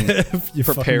fucking You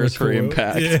prepares for fucking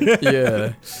impact. Yeah.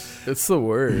 Yeah, it's the I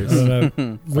worst. don't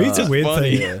know. Weed's a weird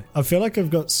funny. thing. I feel like I've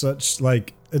got such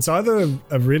like it's either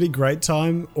a really great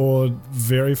time or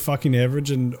very fucking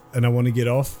average, and I want to get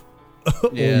off.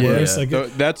 Or Yeah. worse. Like, Those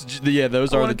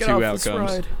are the two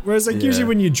outcomes. whereas like Yeah. usually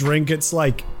when you drink, it's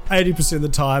like 80% of the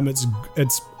time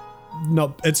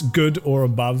it's good or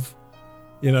above.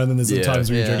 You know, and then there's the Yeah. times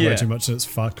when you drink Yeah. way too much and it's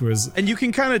fucked. Whereas And you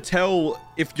can kind of tell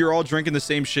if you're all drinking the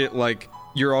same shit, like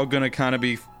you're all gonna kind of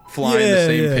be flying the Yeah,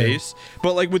 same yeah. pace.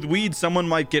 But like with weed, someone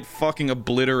might get fucking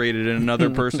obliterated and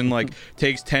another person like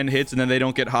takes 10 hits and then they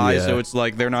don't get high, Yeah. so it's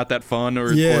like they're not that fun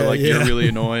or Yeah, like yeah. you're really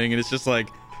annoying, and it's just like,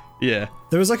 yeah.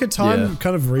 there was like a time Yeah.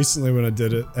 kind of recently when I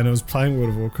did it, and I was playing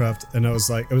World of Warcraft, and it was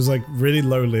like really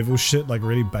low level shit, like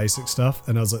really basic stuff,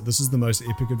 and I was like, this is the most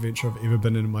epic adventure I've ever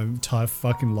been in my entire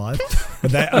fucking life.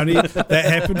 But that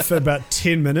happened for about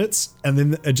 10 minutes, and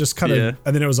then it just kind of, Yeah.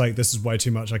 and then it was like, this is way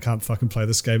too much. I can't fucking play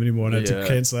this game anymore, and I had to Yeah.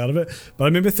 cancel out of it. But I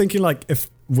remember thinking like, if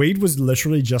weed was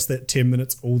literally just that 10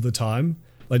 minutes all the time.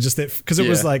 Like just that, because it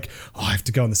was Yeah. like, oh, I have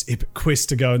to go on this epic quest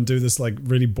to go and do this like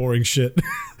really boring shit.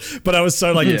 But I was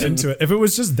so like Yeah. into it. If it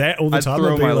was just that all the I'd time,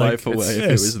 throw I'd be my like, life away if it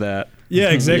yes. was that. Yeah,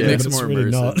 exactly. Makes But it it's more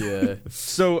really not. immersive. Yeah.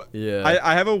 So Yeah.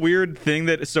 I have a weird thing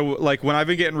like when I've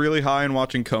been getting really high and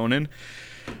watching Conan,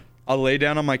 I'll lay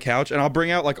down on my couch and I'll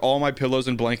bring out like all my pillows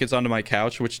and blankets onto my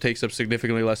couch, which takes up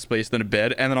significantly less space than a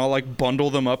bed, and then I'll like bundle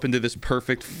them up into this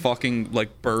perfect fucking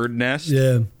like bird nest.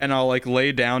 Yeah. And I'll like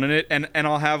lay down in it, and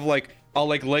I'll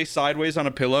lay sideways on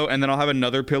a pillow, and then I'll have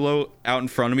another pillow out in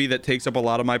front of me that takes up a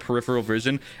lot of my peripheral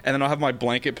vision, and then I'll have my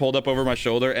blanket pulled up over my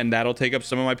shoulder, and that'll take up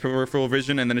some of my peripheral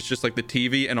vision, and then it's just like the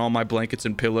TV and all my blankets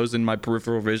and pillows in my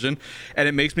peripheral vision, and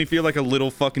it makes me feel like a little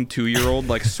fucking 2-year-old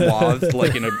like swathed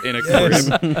like in a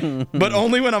crib, but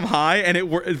only when I'm high. And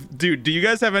dude, do you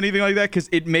guys have anything like that? Because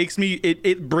it makes me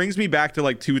it brings me back to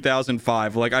like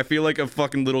 2005. Like I feel like a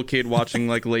fucking little kid watching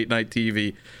like late night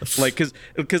TV, like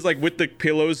because like with the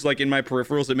pillows like in my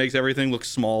peripherals, it makes everything look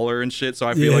smaller and shit, so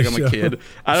I feel Yeah, like I'm sure. a kid.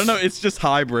 I don't know, it's just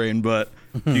high brain. But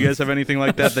do you guys have anything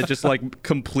like that just like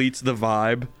completes the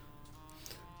vibe?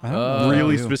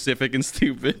 Really specific and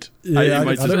stupid. Yeah, it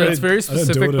might I just- don't That's very I don't do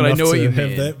specific, it but I enough know what to you have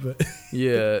mean. that, but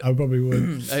Yeah. I probably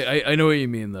would. I know what you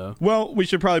mean though. Well, we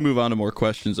should probably move on to more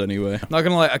questions anyway. Not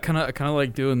gonna lie, I kind of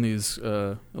like doing these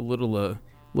a little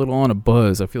on a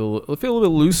buzz. I feel a little bit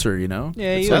looser, you know.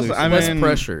 Yeah, It's you less, looser. I less mean-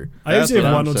 pressure. I That's usually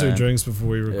have what one I'm or saying. two drinks before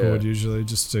we record, Yeah. usually,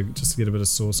 just to get a bit of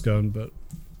sauce going. But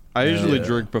I usually Yeah.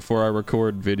 drink before I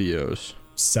record videos.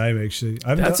 same, actually.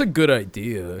 I've That's a good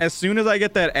idea. As soon as I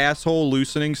get that asshole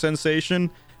loosening sensation,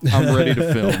 I'm ready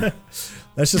to film.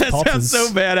 that's just That poppers. sounds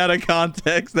so bad out of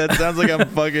context. That sounds like I'm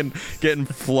fucking getting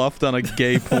fluffed on a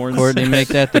gay porn. Courtney, make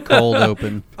that the cold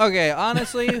open. Okay,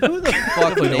 honestly, who the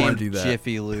fuck don't wanna named do that.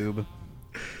 Jiffy Lube?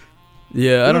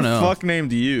 Yeah, I Who don't the know. fuck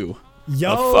named you?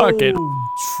 Yo, fuck it.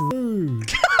 True.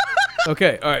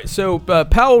 Okay, all right. So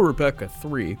Powell Rebecca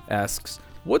 3 asks,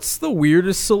 "What's the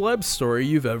weirdest celeb story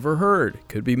you've ever heard?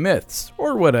 Could be myths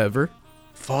or whatever."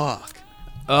 Fuck.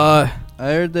 I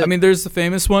heard that. I mean, there's the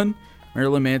famous one,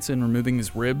 Marilyn Manson removing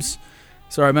his ribs.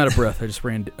 Sorry, I'm out of breath. I just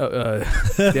ran down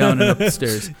and up the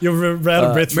stairs. You're out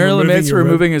of breath from Marilyn Manson your rib.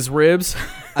 removing his ribs.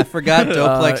 I forgot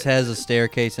Doplex has a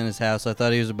staircase in his house. I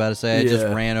thought he was about to say I just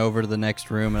Yeah. ran over to the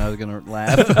next room and I was gonna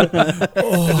laugh.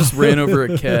 I just ran over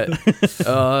a cat.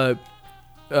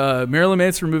 Marilyn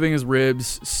Manson removing his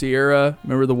ribs. Sierra,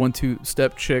 remember the 1-2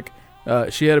 step chick?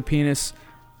 She had a penis.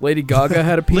 Lady Gaga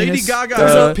had a penis. Lady Gaga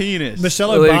has a penis. Michelle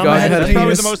Lady Obama Gaga had had a a That's probably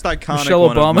penis. the most iconic Michelle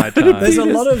one Obama of my had a time. There's a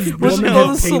penis. lot of Was women all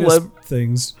have the penis celeb-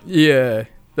 things. Yeah,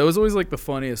 that was always like the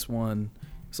funniest one.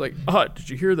 It's like, did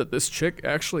you hear that this chick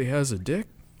actually has a dick?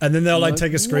 And then they'll like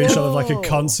take a screenshot of like a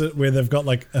concert where they've got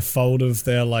like a fold of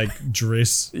their like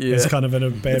dress. Yeah. It's kind of in a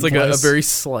bad It's like place.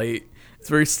 it's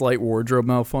very slight wardrobe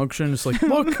malfunction. It's like,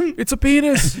 look, it's a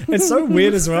penis. It's so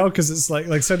weird as well because it's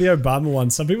like so the Obama one.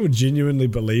 Some people genuinely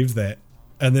believe that,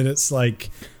 and then it's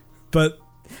like, but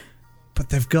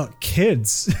they've got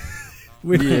kids.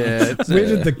 where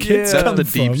did the kids come the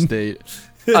from? deep state.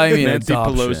 I mean, Nancy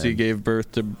adoption. Pelosi gave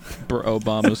birth to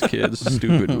Obama's kids.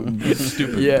 Stupid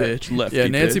bitch. Lefty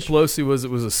Nancy bitch. Pelosi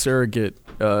was a surrogate.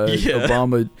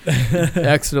 Obama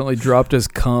accidentally dropped his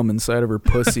cum inside of her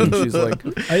pussy, and she's like,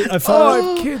 I follow. "I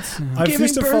have kids." I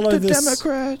used to follow this.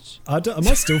 Democrats. I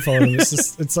might still follow them.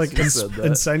 It's like said that.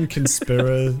 insane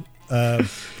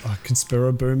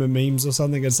conspira boomer memes or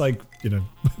something. It's like, you know,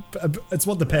 it's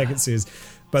what the packet says.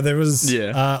 But there was,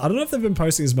 I don't know if they've been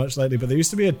posting as much lately, but there used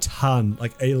to be a ton,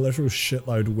 like a literal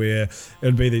shitload, where it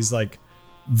would be these like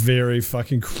very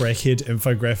fucking crackhead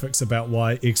infographics about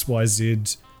why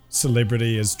XYZ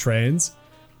celebrity is trans.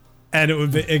 And it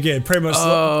would be, again, pretty much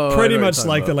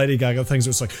like the Lady Gaga things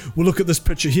where it's like, well, look at this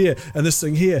picture here and this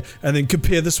thing here, and then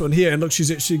compare this one here, and look,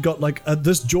 she's actually got like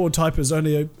this jaw type is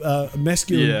only a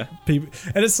masculine people.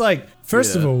 And it's like,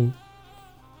 first of all,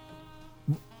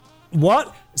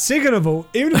 what? Second of all,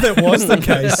 even if that was the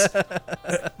case,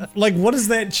 like, what does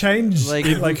that change? Like,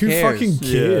 who cares? fucking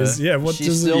cares? Yeah, what She's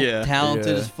does still it?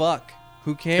 talented as fuck.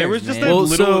 Who cares? There was just man? that Well,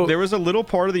 little. so- there was a little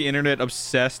part of the internet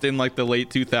obsessed in like the late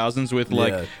 2000s with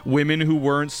like Yeah. women who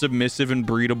weren't submissive and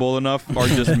breedable enough are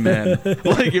just men.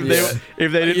 Like if they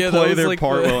didn't Yeah, that play was their like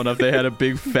part the- well enough, they had a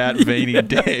big fat veiny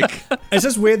dick. It's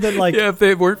just weird that like Yeah, if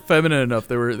they weren't feminine enough,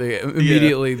 they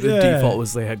immediately the Yeah. default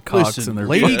was they had cocks in their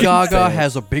Lady fucking Gaga face.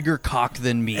 has a bigger cock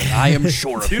than me. I am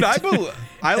sure of Dude, it.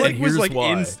 I like was here's like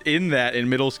why. in that in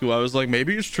middle school. I was like,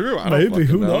 maybe it's true. I don't Maybe, fucking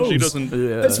who know. She knows? doesn't.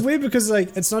 Yeah. It's weird because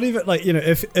like it's not even like, you know,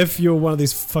 if you're one of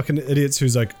these fucking idiots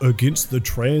who's like against the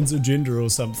trans agenda or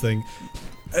something,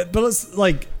 but it's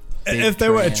like Big if they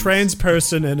were a trans. trans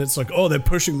person and it's like, oh, they're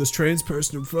pushing this trans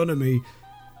person in front of me,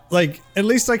 like at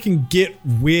least I can get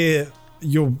where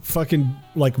your fucking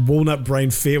like walnut brain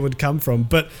fear would come from.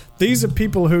 But these are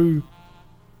people who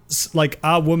like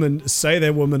are women, say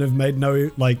they're women, have made no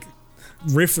like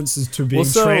references to being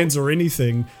trans or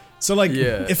anything. So like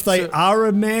if they are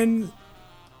a man,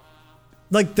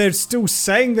 like they're still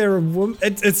saying they're a woman.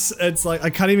 It's like I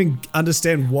can't even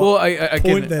understand what. Well, I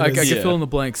point can that I is. can fill in the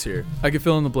blanks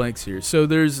here. So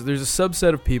there's a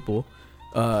subset of people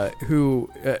who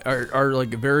are like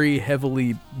very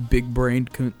heavily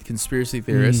big-brained conspiracy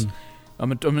theorists. I'm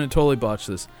gonna totally botch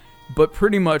this, but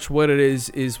pretty much what it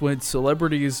is when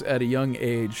celebrities at a young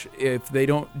age, if they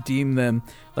don't deem them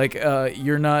like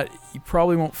you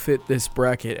probably won't fit this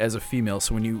bracket as a female.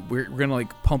 So when we're gonna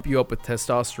like pump you up with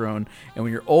testosterone, and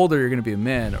when you're older, you're gonna be a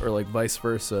man, or like vice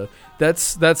versa.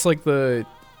 That's like the.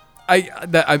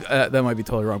 That might be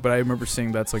totally wrong, but I remember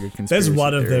seeing that's like a conspiracy There's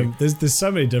one of theory. them. There's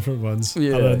so many different ones.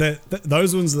 Yeah. I don't know,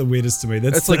 those ones are the weirdest to me.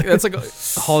 That's like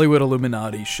Hollywood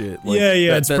Illuminati shit. Like,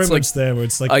 it's that's pretty like much there where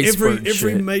it's like iceberg every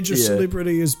shit. major Yeah.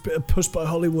 celebrity is pushed by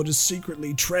Hollywood is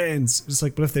secretly trans. It's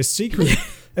like, but if they're secret,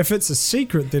 if it's a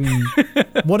secret, then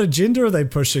what agenda are they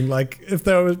pushing? Like if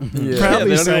they were they proudly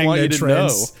don't even saying want they're you to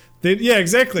trans, then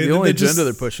exactly. The then only they're just- agenda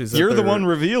they're pushing is that You're the they're- one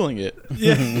revealing it.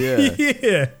 Yeah,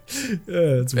 Yeah.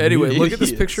 It's Anyway, weird. look at this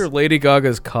Idiots. picture of Lady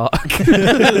Gaga's cock.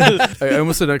 I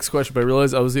almost said next question, but I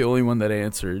realized I was the only one that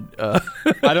answered.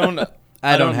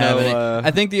 I don't have know, any.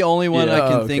 I think the only one yeah. I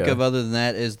can Oh, think okay. of other than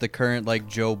that is the current like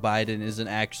Joe Biden isn't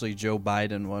actually Joe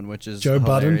Biden one, which is Joe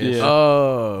Biden? hilarious. Yeah.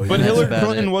 Oh, But That's Hillary about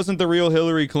Clinton it. wasn't the real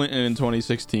Hillary Clinton in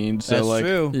 2016. So That's like,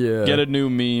 true. yeah. get a new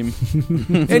meme.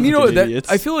 And you know Fucking that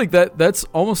idiots. I feel like that's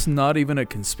almost not even a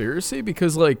conspiracy,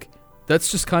 because like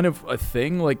that's just kind of a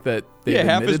thing like that. They've Yeah,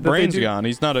 half admitted his that they brain's do. gone.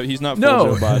 He's not full No.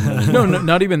 Joe Biden anymore. No,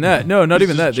 not even that. No, not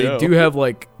He's even that. just They Joe. do have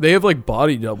like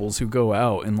body doubles who go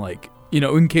out and like, you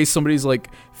know, in case somebody's like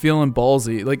feeling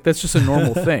ballsy, like that's just a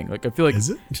normal thing. Like I feel like Is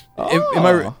it? am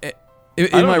I don't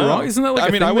know. wrong? Isn't that like I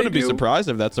a mean, thing I wouldn't they be do? surprised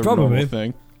if that's a Probably. normal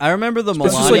thing. I remember the It's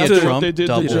just Melania like the- Trump they did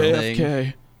double the thing.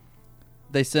 JFK.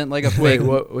 They sent like a Wait,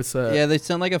 fake. what's that? Yeah, they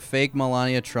sent like a fake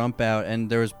Melania Trump out, and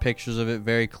there was pictures of it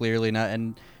very clearly.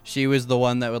 And she was the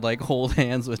one that would like hold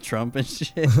hands with Trump and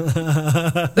shit.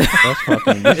 That's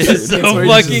fucking It's weird. so where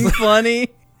you fucking funny.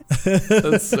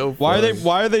 That's so funny.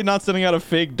 Why are they not sending out a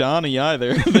fake Donnie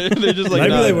either? they're just like, Maybe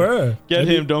nah, they were. Get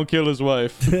him, don't kill his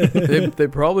wife. They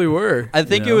probably were. I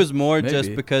think you it know? was more just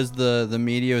Maybe. because the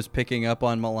media was picking up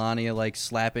on Melania like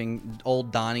slapping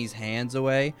old Donnie's hands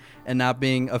away and not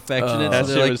being affectionate. That so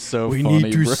shit they're like, was so we funny,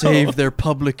 need to bro. save their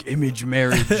public image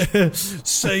marriage.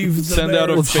 Save the Send out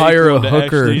a Let's fake hire a one to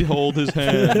hooker. actually hold his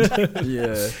hand.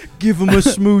 Yeah. Give him a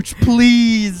smooch,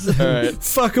 please. All right.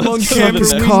 Fuck him on Let's get on camera.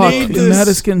 the We next Cock need in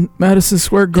this. Madison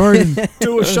Square Garden.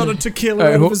 Do a shot of tequila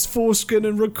I out hope- of his foreskin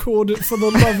and record it for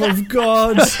the love of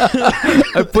God.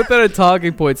 I put that at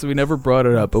talking point, so we never brought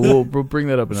it up, but we'll bring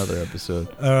that up another episode.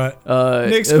 All right.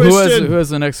 Next Who question. has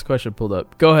the next question pulled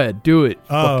up? Go ahead, do it.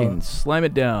 Oh. Fucking slam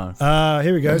it down.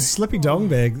 Here we go. Slippy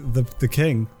Dongbag, the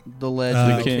king. The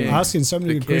legend. The king. Asking so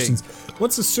many The good king. questions.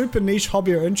 What's a super niche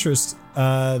hobby or interest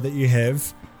that you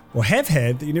have or have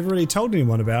had that you never really told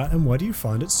anyone about, and why do you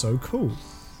find it so cool?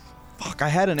 Fuck, I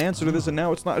had an answer to this and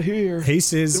now it's not here. He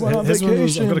says, They went on his one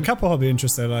was, I've got a vacation. couple hobby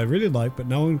interests that I really like, but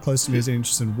no one close to me is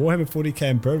interested in Warhammer 40k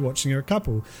and bird watching are a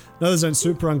couple. Others aren't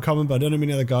super uncommon, but I don't know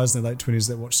many other guys in their late 20s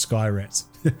that watch Sky Rats.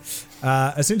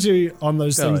 Essentially on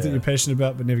those Hell things that yeah. you're passionate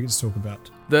about but never get to talk about.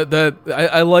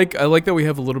 I like that we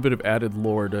have a little bit of added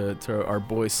lore to our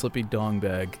boy Slippy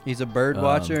Dongbag. He's a bird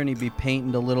watcher, and he'd be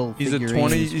painting the little. He's a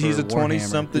figurines 20 for Warhammer.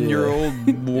 something year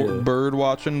old bird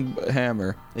watching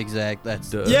hammer. Exact. That's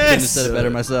Duh. couldn't have Yes! said it better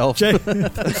myself.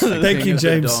 Thank you,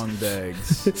 James.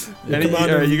 Dongbag's. Any-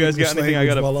 Commander alright, you of guys got English anything? I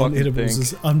gotta language while on fucking edibles think.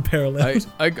 is unparalleled.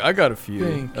 I got a few.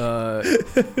 Think.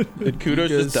 Did Did Kudos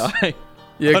just die?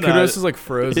 Yeah, Oh, no, Kudos is like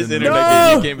frozen. His internet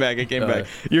No! it came back. It came Uh, back.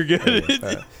 You're good.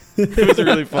 alright. It was a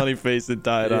really funny face that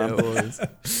died Yeah, on. it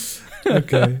was.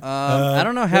 Okay. I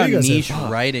don't know what how do you guys niche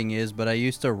have? writing is, but I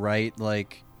used to write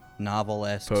like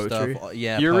novel-esque Poetry? stuff.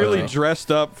 Yeah, You're really poetry. dressed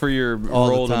up for your All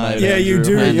the role time. tonight. Yeah, you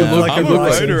Andrew. do. I You know. look like I'm a a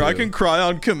writer. writer. I can cry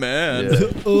on command. Yeah.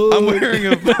 I'm wearing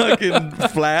a fucking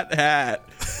flat hat.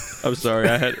 I'm sorry.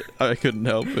 I couldn't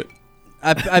help it.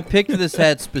 I picked this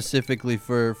hat specifically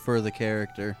for the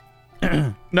character.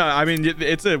 No, I mean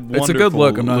it's a wonderful good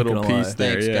look, I'm not little gonna piece lie.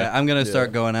 there. Thanks, yeah. guy. I'm gonna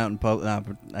start going out in public. No,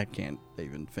 but I can't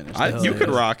even finish. that. You could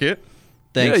rock it.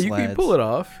 Thanks, yeah, you can lads. pull it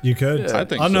off. You could. Yeah. I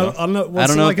think I know. so. I know. I What's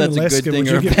don't it know like if in that's a Alaska? good thing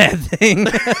Would or a you get, bad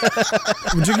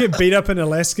thing. would you get beat up in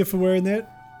Alaska for wearing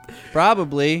that?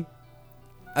 Probably.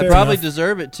 I Fair probably enough.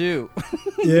 deserve it too.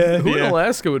 Yeah. Who in Yeah.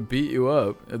 Alaska would beat you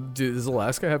up? Does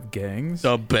Alaska have gangs?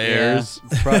 The Bears.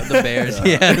 Yeah, the Bears.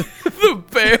 Yeah. The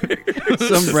bear.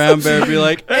 Some brown bear would be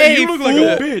like, Hey, "Hey, you look like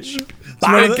a bitch.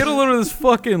 Get a load of this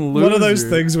fucking loser. One of those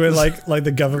things where like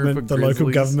the government, of the local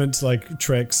grizzlies. government like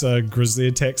tracks grizzly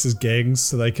attacks as gangs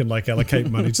so they can like allocate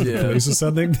money to the Yeah. police or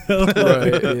something.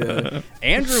 Right, yeah.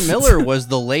 Andrew Miller was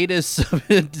the latest.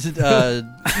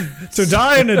 To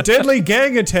die in a deadly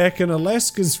gang attack in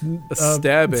Alaska's A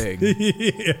stabbing.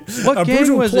 yeah. What a gang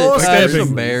brutal was claw it? stabbing.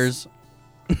 Some bears.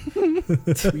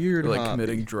 Weird. Like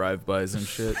committing drive-bys and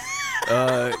shit.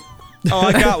 Oh,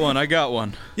 I got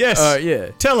one. Yes. Yeah.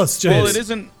 Tell us, James. Well, it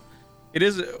isn't. It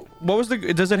is. What was the?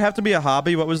 Does it have to be a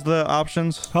hobby? What was the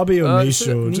options? hobby or niche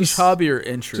or niche just hobby or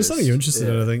interest. just something you're interested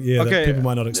in. I think. Yeah. Okay. That people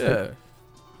might not expect. Yeah.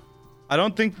 I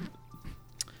don't think.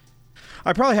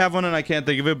 I probably have one and I can't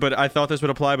think of it, but I thought this would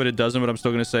apply, but it doesn't. But I'm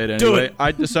still gonna say it Do anyway. it.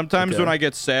 I sometimes Okay. when I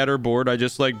get sad or bored, I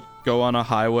just like go on a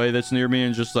highway that's near me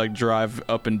and just like drive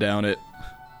up and down it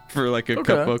for like a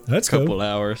Okay. That's cool. couple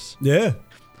hours. Yeah.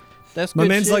 That's My good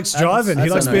man's shit. likes driving. He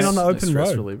That's likes a being nice- on the nice open stress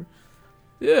road. reliever.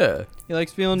 Yeah. He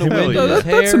likes feeling the Hell wind yeah. in his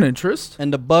That's an hair interest.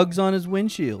 and the bugs on his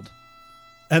windshield.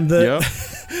 And the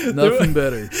Yep. Nothing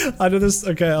better. I know this.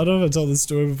 Okay, I don't know if I told this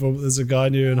story before. But there's a guy I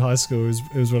knew in high school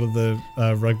who was one of the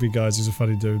rugby guys. He's a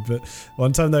funny dude. But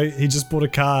one time he just bought a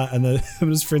car, and then him and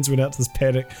his friends went out to this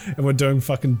paddock and were doing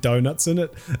fucking donuts in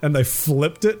it, and they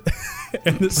flipped it,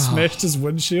 and it smashed his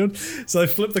windshield. So they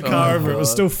flipped the car over. It was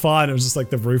God. still fine. It was just like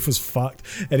the roof was fucked,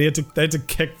 and they had to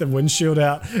kick the windshield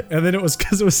out. And then it was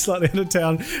because it was slightly out of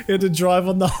town. He had to drive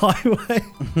on the highway,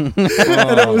 and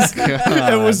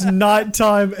it was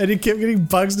nighttime, and he kept getting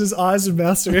bugs in his eyes and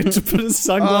mouth, so he had to put his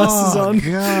sunglasses on. So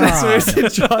he had to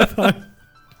drive home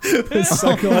with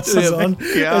sunglasses on.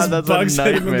 as that's a bugs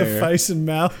hit him in the nightmare. face and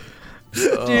mouth.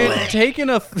 Dude, taking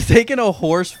a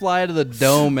horse fly to the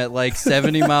dome at like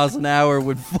 70 miles an hour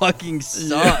would fucking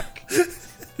suck.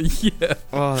 Yeah.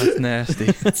 Oh, that's nasty.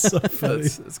 It's so funny.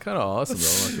 It's kind of awesome,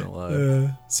 though. I'm not gonna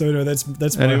lie. So anyway,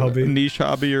 that's my Any hobby. niche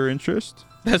hobby or interest?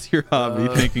 That's your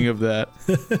hobby. Thinking of that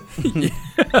Yeah.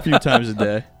 a few times a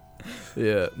day.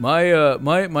 Yeah,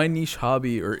 my niche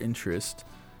hobby or interest,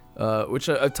 which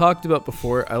I've talked about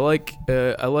before. I like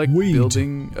Weed.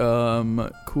 building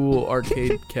cool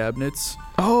arcade cabinets.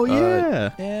 Oh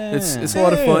yeah. Yeah. It's a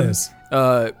lot of fun. Yes.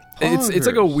 It's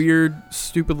like a Poggers. weird,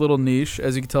 stupid little niche,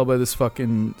 as you can tell by this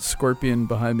fucking scorpion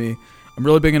behind me. I'm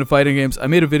really big into fighting games. I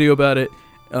made a video about it.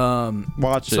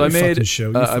 Watch So it. I made Fucking show,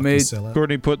 you I fucking made sellout.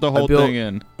 Courtney, put the whole built- thing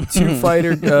in. 2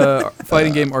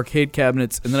 fighting game arcade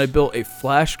cabinets, and then I built a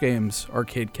Flash Games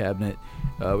arcade cabinet,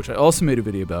 which I also made a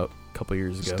video about a couple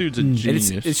years This ago. dude's a And genius.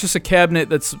 it's just a cabinet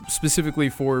that's specifically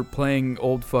for playing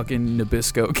old fucking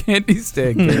Nabisco candy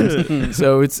stick games.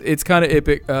 So it's kind of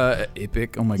epic.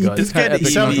 Epic. Oh my god, it's kind of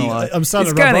epic. Not gonna lie. I'm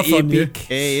starting It's to rub kind of off on you. epic.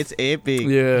 Hey, it's epic.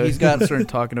 Yeah, He's got- starting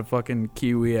talking a fucking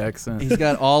Kiwi accent. He's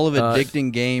got all of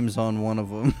addicting games on one of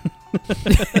them.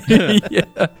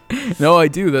 Yeah. No, I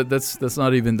do. That's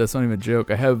not even a joke.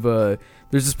 I have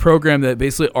there's this program that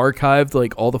basically archived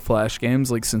like all the Flash games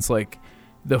like since like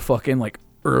the fucking like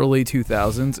early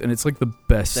 2000s, and it's like the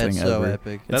best That's thing so ever.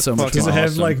 epic. It's That's so much fucking Does it fun. have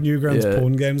awesome. like Newgrounds Yeah.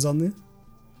 porn games on there?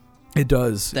 It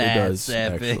does. That's it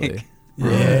does. epic. Actually.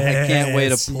 I can't wait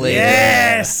to play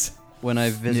Yes. when I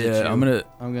visit Yeah, you.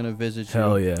 I'm gonna visit you.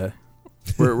 hell yeah.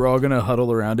 We're all gonna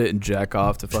huddle around it and jack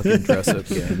off to fucking dress up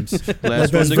games.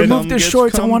 Last those one to Remove come the gets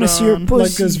shorts, I cummed wanna see your on. pussy.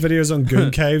 Like those videos on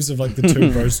Goon Caves of like the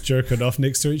two bros jerking off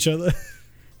next to each other.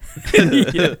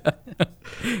 yeah.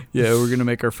 Yeah, we're gonna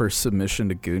make our first submission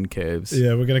to Goon Caves.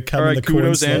 Yeah, we're gonna come All in right, the corn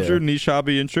kudos, slot. Andrew. Niche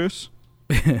hobby interests.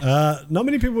 Not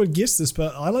many people would guess this,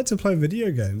 but I like to play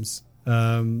video games.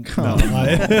 Come What?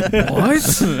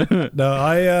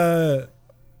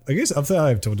 I guess I think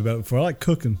I've talked about it before. I like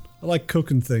cooking. I like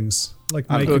cooking things. I like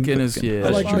making. Cooking is yeah. I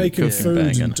like That's making cooking food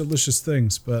banging. and delicious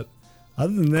things, but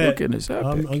other than that, Cooking is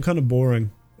epic. I'm kind of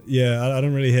boring. Yeah, I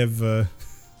don't really have.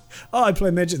 I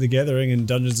play Magic the Gathering and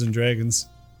Dungeons and Dragons.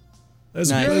 That's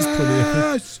Nice.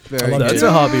 pretty. Very I love good. That's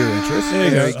a hobby or interest. There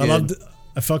you Very go.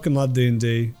 I fucking love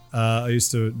D&D. I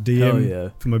used to DM Hell yeah.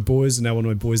 for my boys, and now one of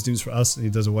my boys DMs for us, and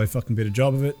he does a way fucking better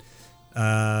job of it.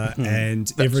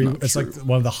 And it's like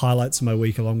one of the highlights of my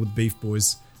week, along with Beef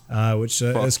Boys, which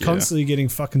is yeah. constantly getting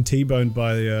fucking T-boned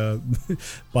by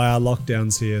by our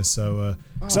lockdowns here. So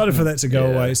excited for that to go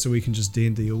Yeah. away, so we can just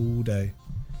D&D all day.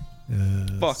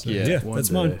 Fuck yeah. Yeah, One that's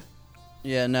day. mine.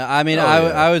 Yeah, no, I mean, Oh, I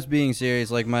yeah. was being serious.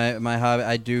 Like my hobby,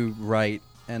 I do write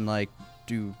and like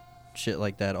do shit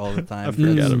like that all the time. I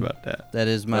forgot That's- about that. That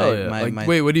is my Oh, yeah. my, Like, my.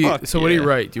 wait, what do you? Fuck So what do you yeah.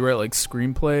 write? Do you write like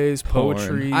screenplays, Porn.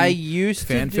 poetry? I used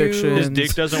fan to do. fiction. His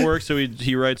dick doesn't work, so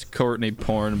he writes Courtney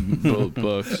porn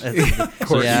books.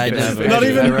 Course Yeah, I you just can. Not I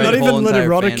even- write not even whole entire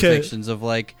erotica. fan fictions of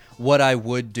like what I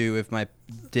would do if my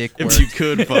dick If worked. you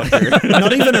could fuck her.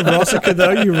 Not even erotica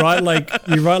though. You write like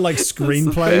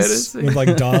screenplays fantasy. with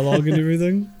like dialogue and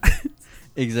everything.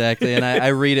 Exactly, and I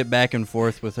read it back and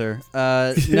forth with her.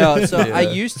 No, so I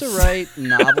Yeah. used to write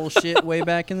novel shit way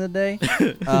back in the day.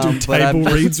 Do But I'm table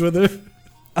just- reads with her.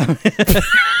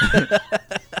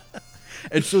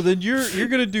 And so then you're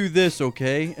gonna do this,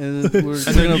 okay? And then we're And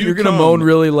then gonna- You're gonna come. moan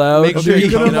really loud. Make and sure then you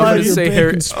You're come gonna I'm lie gonna to your say back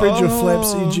Harry, and spread your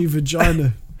flaps, Oh. e.g.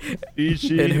 vagina.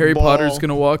 Ichi and Harry ball. Potter's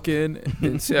gonna walk in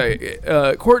and say,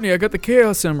 "Courtney, I got the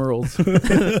Chaos Emeralds."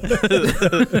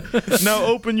 Now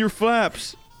open your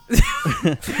flaps.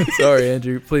 Sorry,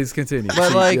 Andrew. Please continue.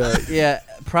 But like, Please, yeah,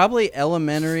 probably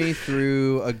elementary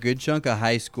through a good chunk of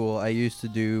high school, I used to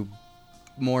do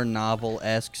more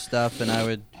novel-esque stuff, and I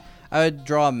would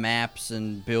draw maps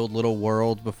and build little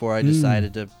worlds before I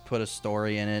decided to put a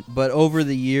story in it. But over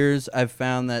the years, I've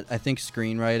found that I think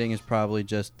screenwriting is probably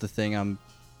just the thing I'm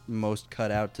most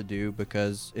cut out to do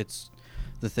because it's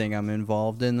the thing I'm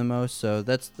involved in the most. So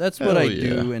that's what Hell I yeah.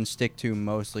 do and stick to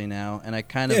mostly now, and I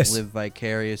kind of Yes. live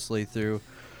vicariously through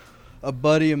a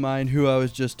buddy of mine who I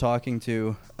was just talking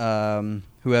to,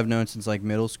 who I've known since like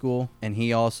middle school, and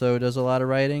he also does a lot of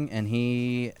writing, and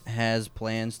he has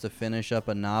plans to finish up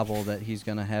a novel that he's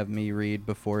gonna have me read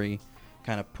before he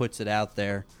kind of puts it out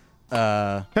there.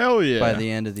 Hell yeah. By the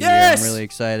end of the Yes! year, I'm really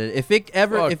excited. If it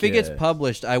gets yeah.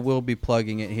 published, I will be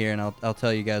plugging it here, and I'll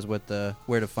tell you guys where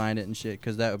to find it and shit,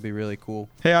 because that would be really cool.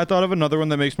 Hey, I thought of another one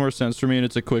that makes more sense for me, and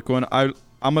it's a quick one.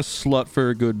 I'm a slut for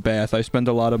a good bath. I spend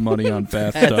a lot of money on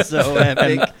bath That's stuff. so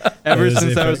epic. Ever That is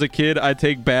since I epic. was a kid, I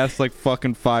take baths like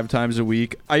fucking 5 times a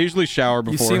week. I usually shower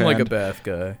you beforehand. seem like a bath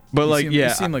guy. But, You like, seem, yeah,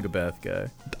 you seem like a bath guy.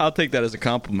 I'll take that as a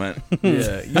compliment.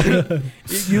 Yeah,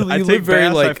 you I live take very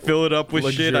baths, I like fill it up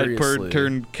with shit. I luxuriously.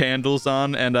 turn candles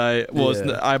on, and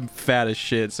I'm fat as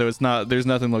shit, so there's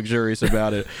nothing luxurious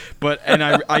about it. But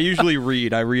I usually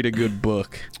read. I read a good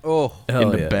book Oh, in Hell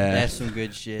the yeah. bath. that's some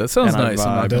good shit. That sounds And I nice. I'm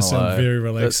vibe. not That gonna sounds lie. very That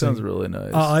relaxing. sounds really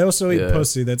nice. I also eat Yeah.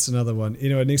 pussy. That's another one.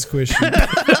 Anyway, next question.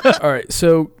 All right,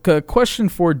 so question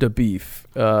for Da Beef.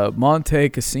 Monte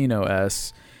Casino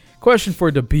asks, question for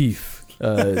Da Beef.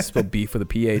 Spelled beef with a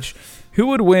PH. Who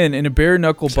would win in a bare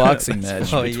knuckle boxing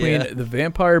match Oh, between yeah. the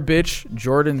vampire bitch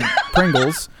Jordan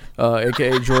Pringles,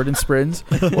 aka Jordan Sprins,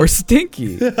 or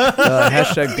Stinky?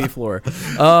 Hashtag beef lore.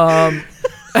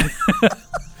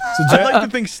 I'd like to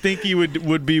think Stinky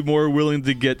would be more willing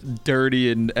to get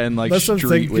dirty and like That's what I'm street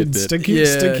thinking. with it. Stinky, Yeah.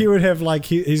 Stinky would have like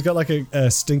he's got like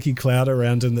a stinky cloud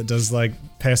around him that does like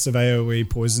passive AOE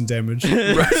poison damage.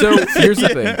 Right. So here's the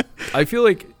thing. I feel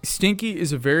like Stinky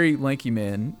is a very lanky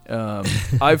man.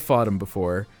 I've fought him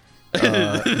before.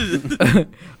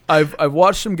 I've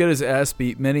watched him get his ass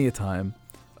beat many a time,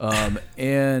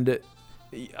 and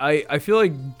I feel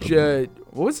like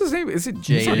what's his name? Is it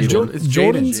Jaden. It's Jordan's Jaden.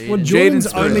 Jordan's Jaden's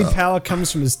only first. power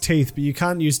comes from his teeth, but you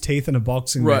can't use teeth in a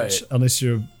boxing Right. match unless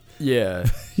you're Yeah.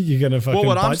 gonna fucking. Well,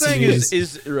 what I'm bite some saying ears.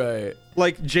 is Right.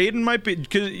 like Jaden might be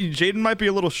because Jaden might be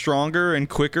a little stronger and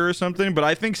quicker or something, but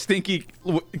I think Stinky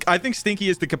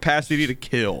has the capacity to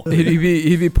kill.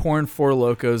 He'd be pouring Four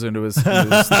Locos into his throat.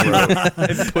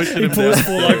 And pushing he him pours down.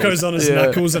 4 locos on his Yeah.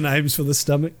 knuckles and aims for the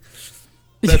stomach.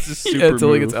 That's a super Yeah,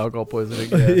 until he move. gets alcohol poisoning.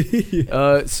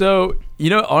 Yeah. So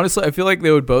honestly, I feel like they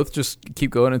would both just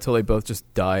keep going until they both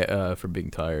just die from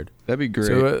being tired. That'd be great.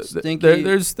 So Stinky-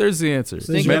 there's the answer.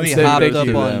 Stinky- Maybe Thank hopped you up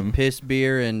to on them. piss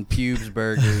beer and pubes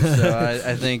burgers. So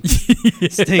I think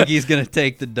Stinky's gonna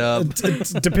take the dub.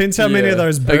 It depends how many Yeah. of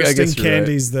those I guess bursting you're right.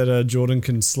 candies that Jordan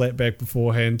can slap back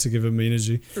beforehand to give him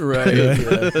energy. Right.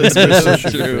 Yeah. That's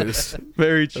true.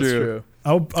 Very That's true. true.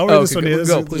 I'll read Oh, this okay, one here. go, This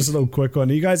go, is please. just a little quick one.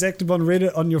 Are you guys active on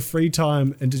Reddit on your free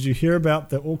time? And did you hear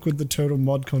about the Awkward the Turtle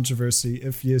mod controversy?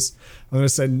 If yes, I'm going to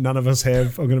say none of us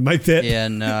have. I'm going to make that Yeah,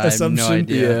 no, I have no assumption.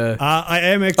 idea. Yeah. I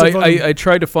am active on... I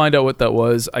tried to find out what that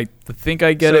was. I think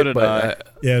I get So it, did but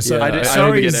yeah, so Yeah, I didn't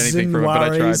sorry, get anything from it, but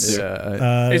I tried Zinwaris. to.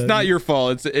 yeah, It's not your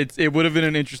fault. It would have been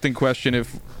an interesting question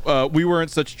if we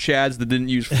weren't such chads that didn't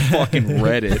use fucking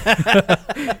Reddit.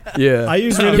 yeah. I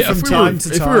use Reddit Yeah, from if we time were- to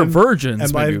If time. we were virgins,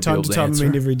 And by maybe we'd be time able to to time, I answer.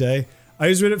 mean every day. I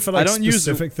use Reddit for like don't use-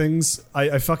 specific things.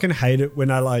 I fucking hate it when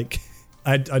I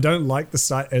don't like the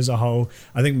site as a whole.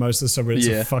 I think most of the subreddits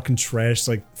Yeah. are fucking trash.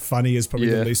 Like Funny is probably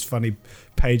Yeah. the least funny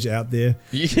page out there.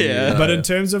 Yeah. But in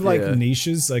terms of like Yeah.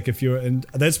 niches, like if you're in,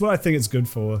 that's what I think it's good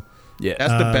for. Yeah.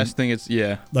 That's the best thing. It's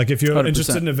Like if you're 100%,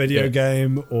 interested in a video yeah.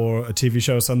 game or a TV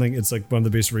show or something, it's like one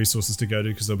of the best resources to go to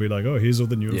because they'll be like, oh, here's all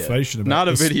the new Yeah. information about not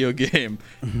a this. video game.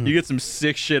 You get some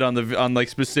sick shit on like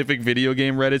specific video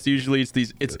game Reddits. Usually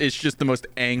it's just the most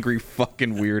angry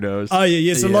fucking weirdos. Oh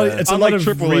yeah, it's a lot. It's a Unlike lot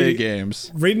of AAA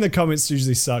games. Reading the comments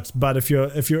usually sucks, but if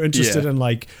you're interested Yeah. in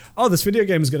like, oh, this video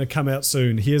game is going to come out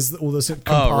soon, here's all this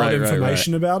compiled right,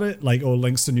 information about it, like or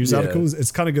links to news Yeah. articles.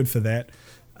 It's kind of good for that.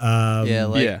 Yeah,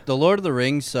 like yeah. the Lord of the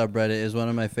Rings subreddit is one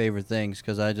of my favorite things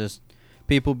because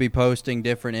people be posting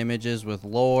different images with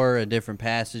lore and different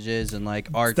passages and like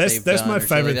art. That's they've that's done my or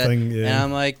something favorite like that. thing. Yeah, And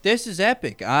I'm like, this is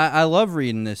epic. I love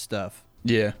reading this stuff.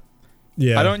 Yeah.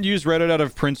 yeah. I don't use Reddit out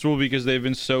of principle because they've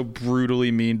been so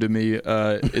brutally mean to me in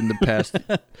the past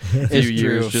few It's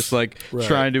years. true. Just like Right.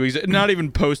 trying to not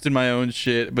even posting my own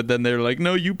shit, but then they're like,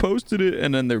 "No, you posted it,"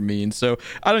 and then they're mean. So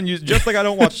I don't use just like I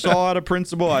don't watch Saw out of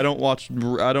principle. I don't watch a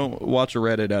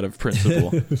Reddit out of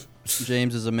principle.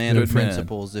 James is a man Good of man.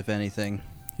 principles, if anything.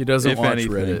 He doesn't If watch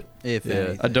anything. Reddit. If Yeah.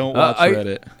 anything. I don't watch I-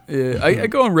 Reddit. Yeah, I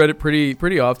go on Reddit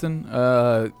pretty often,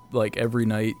 like every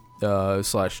night /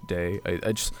 day.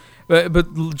 I just,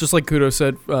 but just like Kudo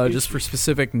said, just for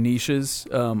specific niches,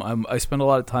 I spend a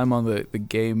lot of time on the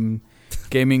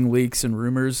gaming leaks and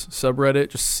rumors subreddit,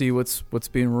 just to see what's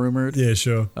being rumored. Yeah,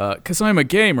 sure. Because I'm a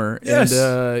gamer, Yes.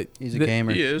 and He's a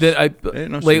gamer. He is. Ain't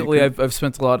no lately secret. I've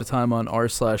spent a lot of time on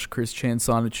r/Chris Chan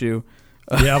Sonichu.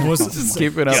 Yeah, I was Just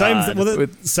keeping up same.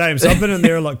 with Same. So I've been in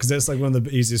there a lot because that's like one of the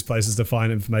easiest places to find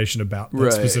information about that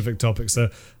Right. specific topic. So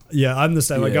yeah, I'm the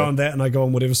same. I go Yeah. on that and I go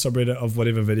on whatever subreddit of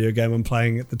whatever video game I'm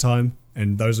playing at the time,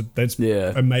 and that's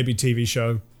Yeah. and maybe TV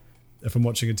show. If I'm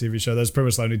watching a TV show, there's pretty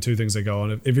much only two things I go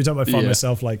on. Every time I find Yeah.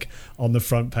 myself like on the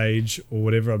front page or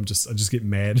whatever, I just get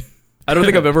mad. I don't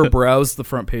think I've ever browsed the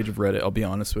front page of Reddit. I'll be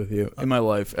honest with you, in my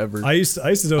life ever. I used to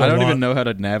do it. I a don't lot. even know how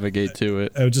to navigate to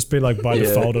it. It would just be like by Yeah.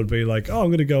 default, it'd be like, oh,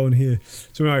 I'm gonna go in here.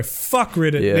 So we're like, fuck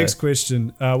Reddit. Yeah. Next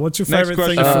question. What's your Next favorite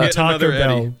question, thing I'm from getting Taco another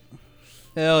Bell? Eddie.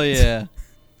 Hell yeah.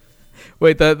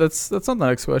 Wait, that's not the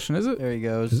next question, is it? There he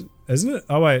goes. Isn't it?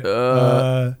 Oh wait.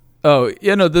 Oh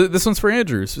yeah, no. This one's for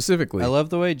Andrew specifically. I love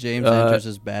the way James Uh, enters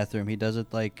his bathroom. He does it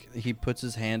like he puts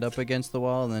his hand up against the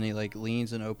wall and then he like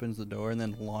leans and opens the door and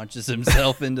then launches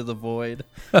himself into the void.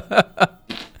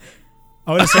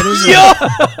 Oh, so this is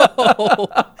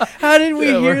How did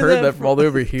we Yeah, I hear heard that from all the way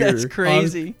over here. That's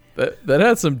crazy. That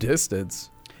had some distance.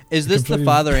 Is this the completely-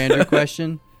 Father Andrew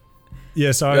question?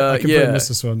 yeah. So I completely yeah. missed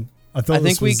this one. I thought I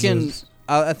think this we was, can.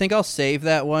 I think I'll save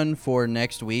that one for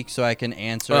next week so I can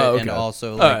answer Oh, it and okay.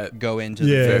 also Alright. go into the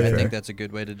Yeah, food. fair. I think that's a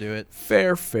good way to do it.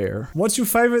 Fair. What's your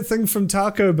favorite thing from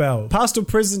Taco Bell? Past or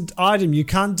present item? You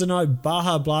can't deny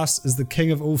Baja Blast is the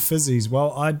king of all fizzies.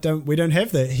 Well, we don't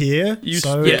have that here, You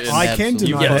so spit I in can absolute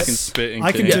deny You it. fucking spit in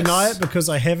I can cans. deny it because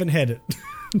I haven't had it.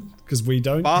 Because we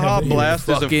don't Baja have it here. Blast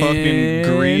is a Fucking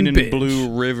fucking green and bitch.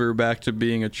 blue river back to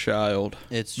being a child.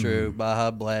 It's true.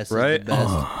 Baja Blast Right? is the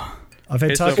best. I've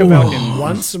had It's Taco a Bell fucking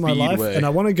once in my life, speedway. and I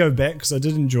want to go back because I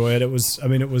did enjoy it. It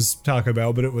was Taco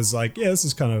Bell, but it was like, yeah, this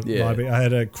is kind of Yeah. vibey. I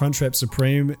had a Crunchwrap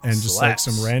Supreme and just like Slaps.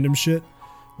 some random shit,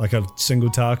 like a single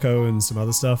taco and some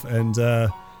other stuff, and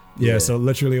Yeah. so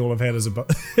literally all I've had is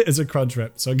is a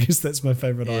Crunchwrap. So I guess that's my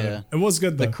favorite Yeah. item. It was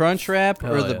good though. The Crunch Wrap or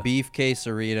Hell the yeah. Beef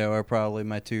Quesarito are probably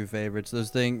my two favorites.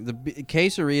 Those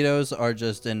Quesaritos are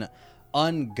just an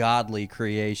ungodly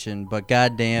creation, but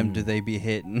goddamn do they be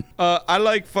hitting. I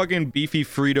like fucking beefy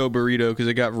Frito burrito because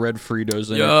it got red Fritos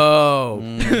in Yo,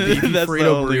 it. That's the Frito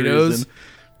only burritos. reason.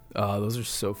 Oh, those are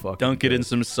so fucking. Dunk it good. in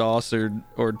some sauce or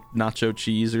nacho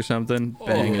cheese or something.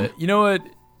 Bang it. You know what?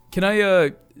 Can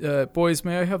I, boys?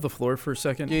 May I have the floor for a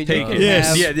second? Dude, Take you it. can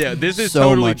Yes. have Yeah. This is so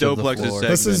totally much of the Doplex's floor. segment.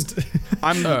 This is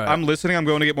I'm All right. I'm listening. I'm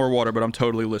going to get more water, but I'm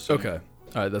totally listening. Okay.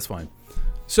 All right, that's fine.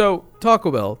 So,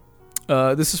 Taco Bell,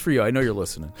 this is for you. I know you're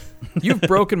listening. You've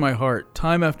broken my heart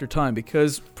time after time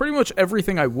because pretty much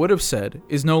everything I would have said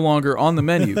is no longer on the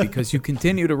menu because you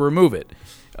continue to remove it.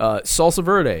 Salsa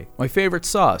verde, my favorite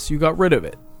sauce. You got rid of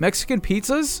it. Mexican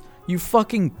pizzas? You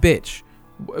fucking bitch.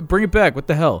 Bring it back. What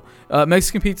the hell?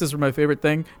 Mexican pizzas were my favorite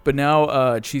thing, but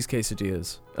now cheese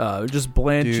quesadillas. Just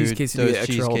bland Dude, cheese quesadilla, those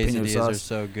extra cheese jalapeno quesadillas are sauce.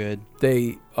 so good.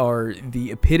 They are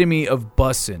the epitome of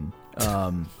bussin'.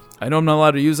 I know I'm not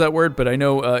allowed to use that word, but I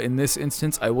know in this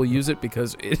instance I will use it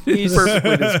because it is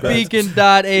perfectly described.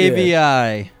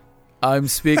 Speaking.avi. I'm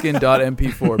speaking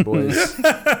 .mp4,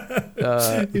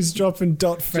 boys. he's dropping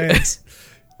dot fans.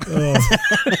 Oh.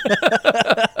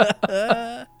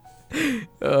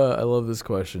 I love this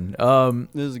question.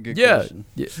 This is a good Yeah, question.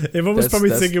 yeah. Everyone was probably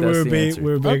thinking that's we the were answer.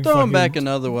 being I'm throwing fucking- back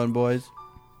another one, boys.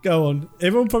 Go on.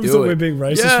 Everyone probably Do thought it. we were being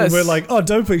racist Yes. when we're like, oh,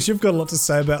 Doplex, you've got a lot to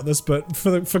say about this, but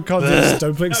for context,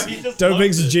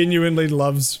 Doplex genuinely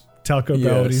loves Taco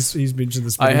Bell, and Yes. he's mentioned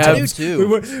this I many have- times.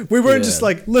 too. We weren't Yeah. just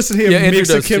like, listen here, Yeah, Andrew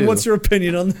does Mexican, too. what's your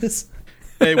opinion on this?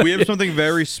 Hey, we have something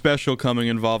very special coming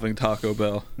involving Taco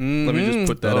Bell. Let me just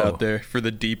put that Oh. out there for the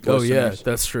deep Oh listeners. yeah,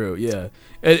 that's true. Yeah,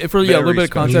 and for a Very little bit of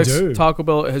special. context, You do. Taco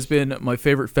Bell has been my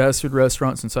favorite fast food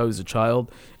restaurant since I was a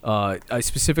child. I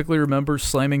specifically remember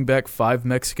slamming back 5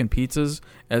 Mexican pizzas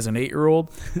as an 8-year-old,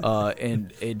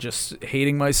 and just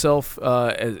hating myself.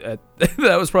 That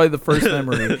was probably the first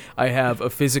memory I have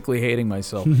of physically hating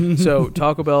myself. So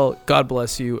Taco Bell, God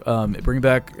bless you. Bring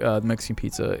back the Mexican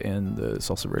pizza and the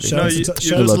salsa verde. Shout No, out to you're Ta- just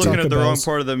shout out to looking Taco at the wrong Bells.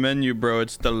 part of the menu, bro.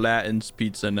 It's the Latin's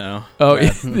pizza now. Oh yeah,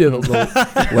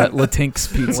 the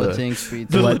Latinx pizza. Latinx The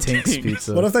pizza. Latinx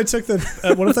pizza. What if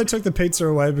they took the pizza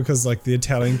away because like the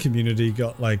Italian community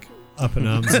got like up in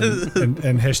arms and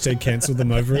hashtag cancelled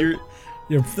them over it?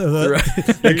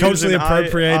 They culturally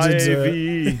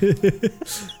appropriated.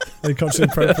 They culturally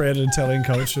appropriated Italian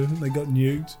culture. They got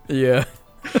nuked. Yeah.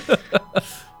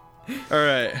 All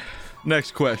right,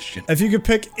 next question. If you could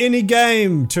pick any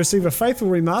game to receive a faithful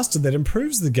remaster that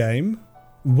improves the game,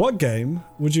 what game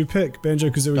would you pick?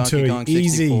 Banjo-Kazooie Donkey 2, Kong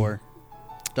easy. 64.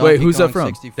 Wait, who's that Kong from?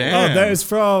 64. Damn. Oh, that is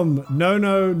from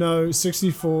No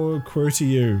 64 QWERTY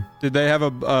U. Did they have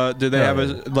a? Did they have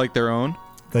a like their own?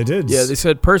 They did. Yeah, they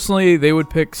said personally they would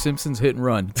pick Simpsons Hit and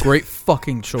Run. Great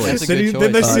fucking choice. That's a Then good he-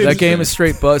 then they choice. said- That game is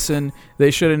straight bussin'.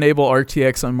 They should enable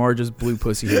RTX on Marge's blue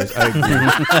pussy hairs. I agree.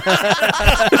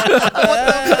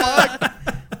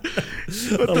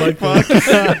 I like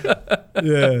that.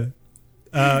 Yeah.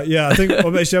 Yeah, I think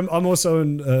well, actually, I'm also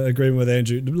in agreement with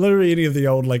Andrew. Literally any of the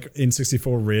old like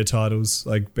N64 rare titles,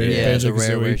 like Yeah, the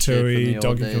rare Banjo-Kazooie, shit from the Tooie, old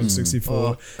Donkey Kong days. 64.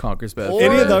 Oh. Conker's Bad. Or-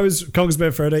 Any of those, Conker's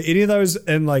Bad Fur Day, any of those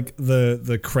in like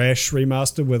the Crash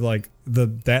remaster with like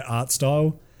that art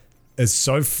style is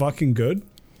so fucking good.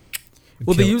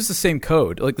 Well, they Kill- use the same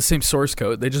code, like the same source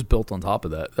code. They just built on top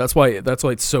of that. That's why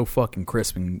it's so fucking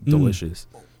crisp and delicious.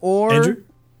 Or Andrew?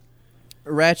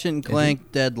 Ratchet and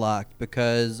Clank Deadlock,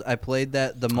 because I played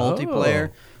the multiplayer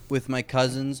with my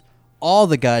cousins all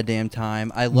the goddamn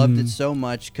time. I loved it so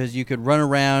much because you could run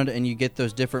around and you get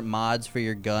those different mods for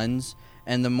your guns.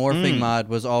 And the morphing mod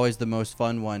was always the most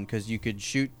fun one because you could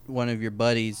shoot one of your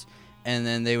buddies and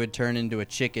then they would turn into a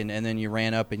chicken and then you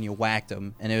ran up and you whacked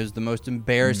them. And it was the most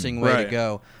embarrassing way to Right.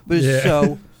 go. But it was Yeah.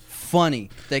 so funny.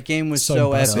 That game was So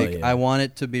so bustling. epic. Oh, yeah. I want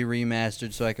it to be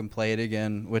remastered so I can play it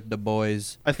again with the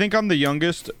boys. I think I'm the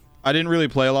youngest, I didn't really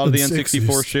play a lot of the The N64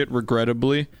 60s. shit,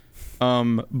 regrettably.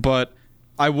 But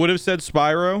I would have said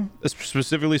Spyro,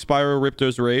 specifically Spyro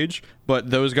Ripto's Rage, but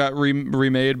those got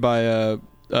remade by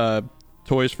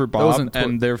Toys for Bob,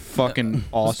 and they're fucking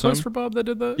awesome. Was it Toys for Bob that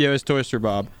did that? Yeah, it was Toys for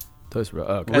Bob. Toys for Bob.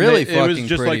 Okay. And Really it was fucking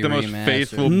just like the most pretty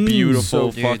faithful, remastered. beautiful,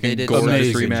 Dude, they fucking did gorgeous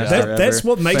amazing remaster job. ever. That's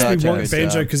what makes Such me a want good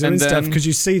Banjo job. Kazooie And and stuff then- because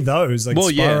you see those like Well,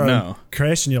 Spyro yeah, and no.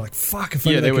 Crash, and you're like, "Fuck!" If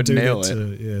Yeah, only they could would do nail that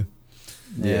it. to,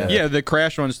 Yeah. Yeah, the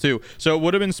Crash ones too. So it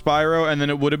would have been Spyro, and then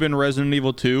it would have been Resident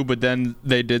Evil 2, but then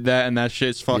they did that, and that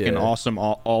shit's fucking Yeah. awesome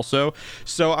also.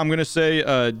 So I'm going to say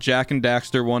Jak and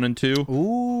Daxter 1 and 2.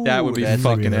 Ooh, That would be that's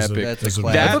fucking that's a- epic. That's That's a a-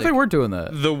 I classic. thought they were doing that.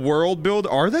 The world build,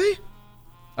 are they?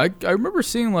 I remember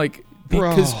seeing like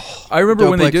Bro. because I remember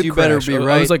when they Doplex, did you Crash. better be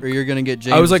right, I was like, or you're gonna get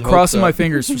James. I was like crossing my hopes up.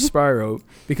 fingers for Spyro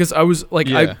because I was like,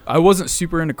 Yeah. I wasn't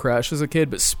super into Crash as a kid,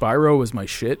 but Spyro was my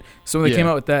shit. So when they came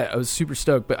Yeah. out with that, I was super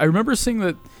stoked. But I remember seeing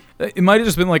that it might have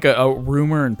just been like a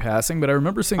rumor in passing, but I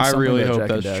remember seeing I something really about hope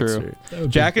Jak and that's true. Daxter. That would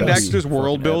be Jak and best. Daxter's fucking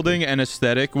world building and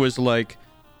aesthetic was like,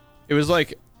 it was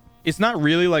like, it's not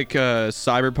really like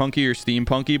cyberpunky or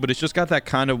steampunky, but it's just got that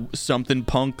kind of something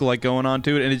punk like going on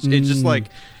to it, and it's just like,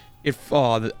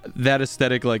 that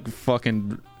aesthetic like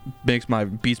fucking beats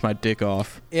my dick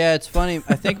off. Yeah, it's funny.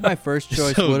 I think my first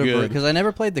choice So would have good. because I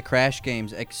never played the Crash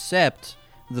games except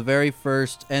the very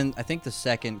first and I think the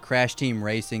second Crash Team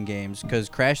Racing games because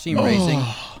Crash Team Racing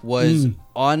was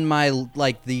on my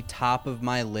like the top of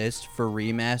my list for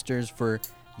remasters for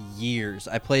years.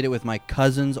 I played it with my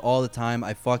cousins all the time.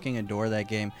 I fucking adore that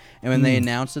game. And when they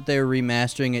announced that they were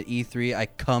remastering at E3, I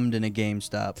cummed in a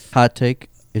GameStop. Hot take.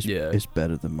 It's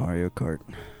better than Mario Kart.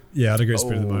 Yeah, I'd agree it's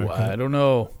better than Mario Oh, Kart. I don't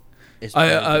know. It's I-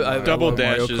 better than I- Mario Double Kart.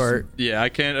 Dash Mario is, Kart. yeah, I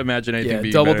can't imagine anything Yeah,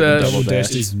 being Double better than Dash. Double Double Dash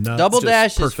Dash. is nuts. Double just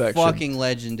Dash is perfection. fucking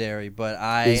legendary, but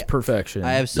It's I perfection.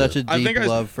 have such a I deep think I-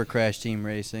 love for Crash Team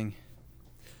Racing.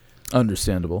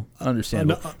 Understandable.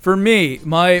 Understandable. no, For me,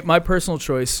 my personal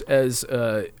choice as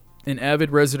an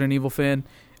avid Resident Evil fan,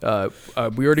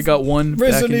 we already got one.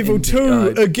 Resident back Evil in,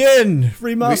 2 again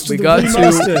remastered. we the got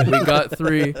remaster. 2, we got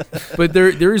 3, but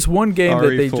there is one game that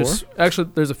they RE4? just actually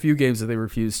there's a few games that they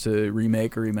refuse to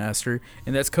remake or remaster,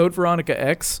 and that's Code Veronica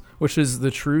X, which is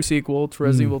the true sequel to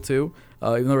Resident Evil 2.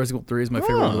 Even though Resident Evil 3 is my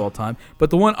favorite one of all time, but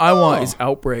the one I want is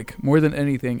Outbreak more than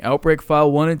anything. Outbreak File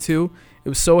 1 and 2. It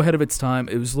was so ahead of its time.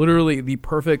 It was literally the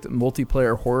perfect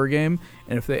multiplayer horror game,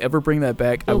 and if they ever bring that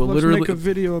back, I will Let's literally make a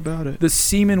video about it. the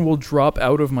semen will drop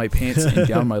out of my pants and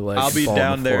down my legs. I'll and be fall on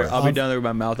down the there. floor. I'll be down there with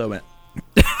my mouth open.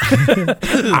 I've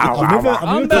never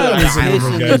I'm played about a to Resident piss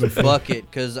Evil in game this before. bucket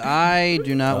because I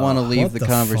do not want to leave what the the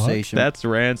conversation. That's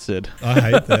rancid. I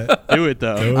hate that. Do it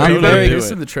though. Do it. Are you I'm about very- to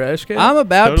piss in the trash can? I'm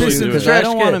about Totally to do it. because Trash I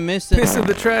don't want to can. miss piss it. in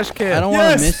the trash can. I don't Yes.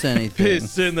 want to miss anything.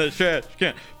 Piss in the trash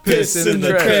can. Piss in the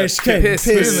trash can. Piss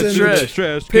Piss in the in trash.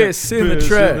 trash can. Piss in the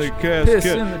trash. Piss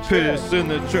in the Piss in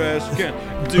the trash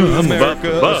can. Do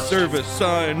America a service.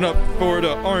 Sign up for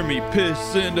the army.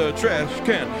 Piss in the trash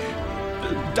can.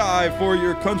 Die for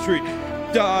your country.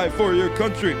 Die for your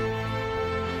country.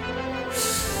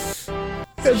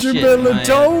 Andrew Shit, Miller man.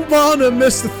 don't wanna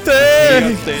miss the He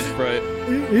thing. got stage fright.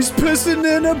 He's pissing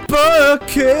in a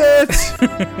bucket.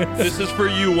 This is for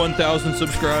you, 1,000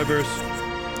 subscribers.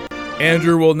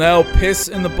 Andrew will now piss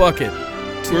in the bucket.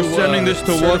 We're sending this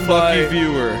to one certify lucky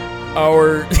viewer.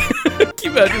 Our can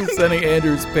you imagine sending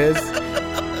Andrew's piss?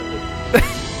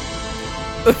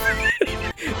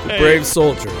 The brave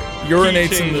soldier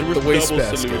urinates in Keychains, the we're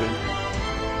wastebasket double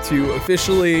saluting. to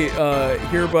officially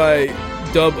hereby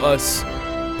dub us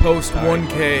post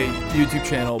 1K YouTube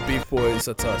channel Beef Boys.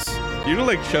 That's us. You look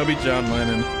like chubby John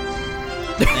Lennon.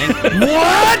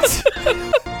 What?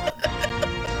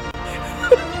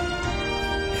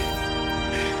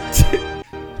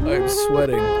 I'm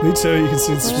sweating. Me too. You can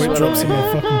see the sweat drops in my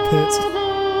fucking pits.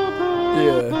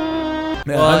 Yeah.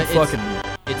 Man, Well, I'm it's- fucking.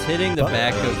 It's hitting the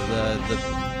back of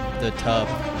the tub,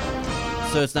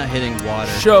 so it's not hitting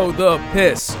water. Show the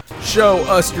piss. Show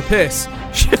us your piss.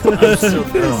 Show us your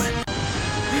piss.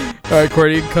 All right,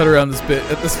 Corey, you can cut around this bit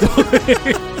at this point.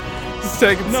 It's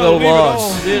taking so leave it long.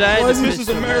 all. Dude, I had to This piss is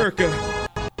so bad. America.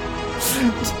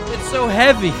 It's so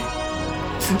heavy.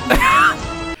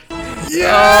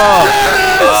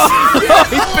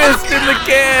 He pissed in the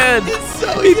can.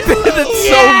 He pissed it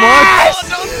so much.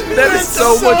 That is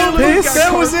so much piss.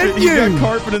 That was in You got you.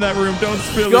 carpet in that room. Don't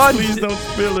spill God. it. Please don't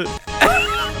spill it.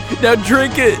 Now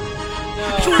drink it.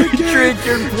 Drink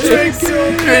your piss. Drink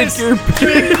your piss. Drink your piss.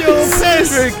 Drink your piss.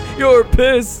 Drink your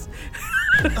piss.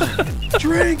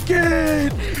 Drink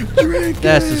it. Drink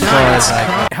That's as far as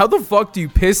I How the fuck do you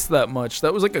piss that much?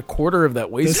 That was like a quarter of that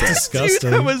That's waistline.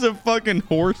 disgusting. Dude, that was a fucking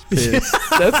horse piss.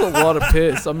 That's a lot of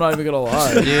piss. I'm not even gonna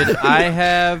lie. Dude, I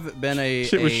have been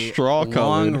Shit was straw long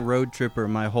colored. road tripper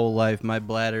my whole life. My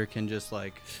bladder can just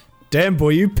like. Damn, boy,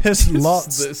 you piss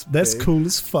lots. this That's big. cool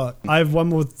as fuck. I have one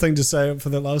more thing to say for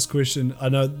that last question. I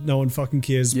know no one fucking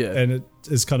cares, Yeah. and it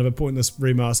is kind of a pointless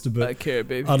remaster, I but care,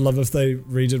 baby. I'd love if they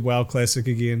redid WoW Classic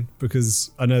again,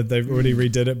 because I know they've already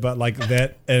redid it, but like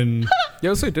that and...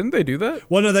 Yo, so didn't they do that?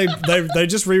 Well, no, they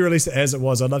just re-released it as it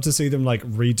was. I'd love to see them like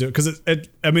redo it, because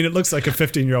I mean, it looks like a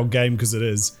 15-year-old game because it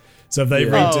is. So if they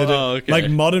redid it, Oh, okay. like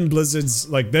modern Blizzard's,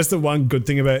 like that's the one good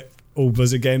thing about all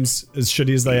Blizzard games, as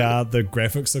shitty as they are, the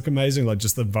graphics look amazing, like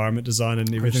just the environment design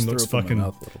and everything looks fucking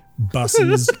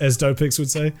bussin', as Dopix would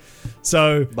say.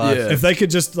 So Bussin'. if they could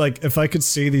just like, if I could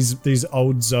see these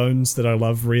old zones that I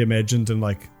love reimagined in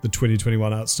like the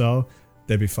 2021 art style,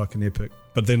 that'd be fucking epic.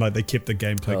 But then like they kept the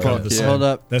gameplay kind of the same. Hold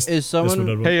up. That's, Is that's what someone?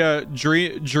 I'd want.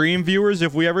 Hey, Dream viewers,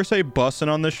 if we ever say bussin'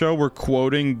 on the show, we're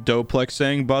quoting Doplex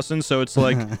saying bussin', so it's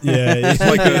like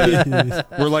Yeah,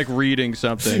 we're like reading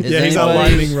something. Is yeah, he's anybody- our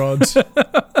lightning rods.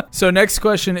 So next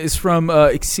question is from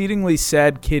Exceedingly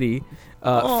Sad Kitty.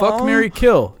 Fuck, marry,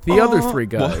 kill. The other three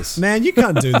guys. Man, you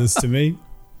can't do this to me.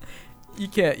 You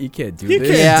can't do You this.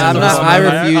 can't Yeah, do I'm this. not. I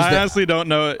refuse I to. honestly don't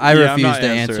know. I yeah, I'm refuse not to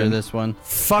answer answering. this one.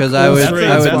 Fuck 'Cause all I would- three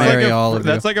I of would them. marry like all of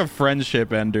you. That's like a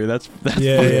friendship ender. That's Yeah, fucked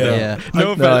yeah. up. Yeah.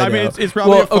 No, No, I mean know. it's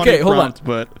probably Well, a funny okay, hold on. prompt,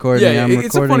 but Courtney, Yeah, I'm it's a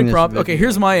funny recording this prompt. Okay, video.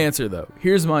 here's my answer though.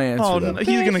 Here's my answer oh, though. no,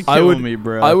 he's gonna I kill would- me,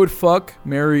 bro. I would fuck,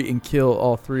 marry, and kill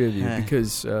all three of you Hey.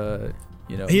 because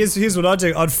you know. Here's what I'd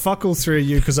do. I'd fuck all three of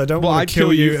you because I don't Well, want I'd to kill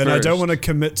kill you you, and I don't first. want to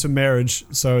commit to marriage.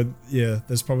 So yeah,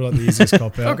 that's probably like the easiest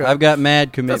cop out. Okay. I've got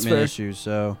mad commitment fair. issues,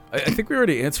 so I think we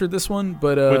already answered this one,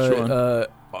 but Which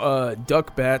one?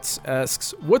 Duck Bats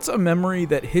asks, "What's a memory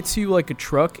that hits you like a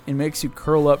truck and makes you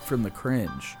curl up from the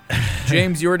cringe?"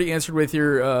 James, you already answered with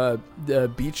your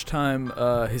beach time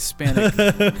Hispanic.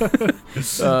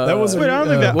 That was Wait, I don't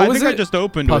think that. what I was think I it? just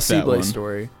opened with that Possible one.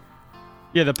 story.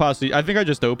 Yeah, the posse. I think I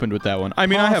just opened with that one. I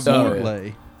mean, I have Oh, more. yeah.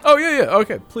 play. Oh yeah.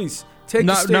 Okay, please take the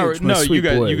No, stage, my no, sweet you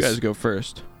boys. guys go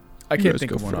first. I you can't guys think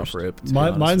go of one first. off rip. to be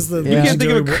honest Mine's the with You. can't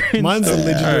think of a legendary. cringe Mine's the song.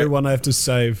 legendary Alright. one I have to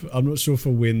save. I'm not sure for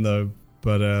when though,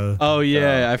 but Oh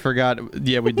yeah, I forgot.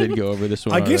 Yeah, we did go over this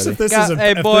one. I guess already. if this Got- is a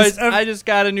hey if boys, this- if- I just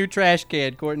got a new trash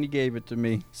can. Courtney gave it to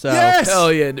me. So Yes!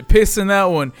 Hell yeah, piss in that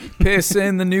one. Piss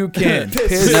in the new can.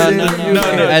 Piss No, in no, the no, new no,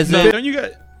 can. no. As in- don't you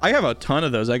guys? I have a ton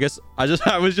of those. I guess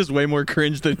I was just way more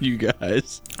cringe than you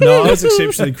guys. no, I was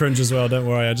exceptionally cringe as well. Don't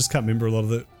worry, I just can't remember a lot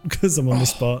of it because I'm on the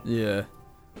spot. Yeah.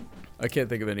 I can't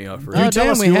think of any off rip. Oh, You tell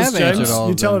damn, us we yours, have answered James. all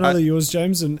You of tell them. another yours,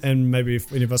 James, and maybe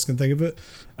if any of us can think of it,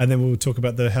 and then we'll talk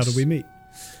about the how did we meet.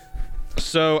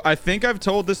 So I think I've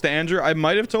told this to Andrew. I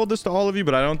might have told this to all of you,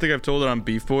 but I don't think I've told it on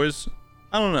Beef Boys.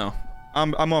 I don't know.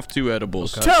 I'm off two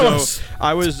edibles. Tell so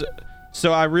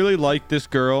us. I really liked this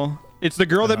girl. It's the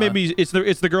girl that made me. It's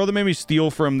the girl that made me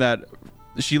steal from that.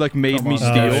 She like made me Oh,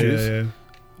 steal. yeah.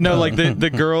 No, like the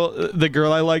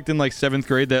girl I liked in like 7th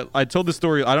grade. That I told the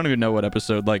story. I don't even know what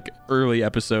episode, like early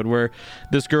episode, where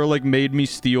this girl like made me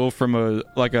steal from a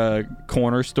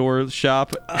corner store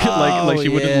shop. like she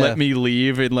wouldn't yeah. let me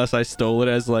leave unless I stole it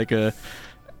as like a,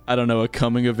 I don't know, a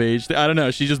coming of age thing. I don't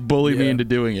know. She just bullied me Yeah. into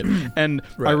doing it, and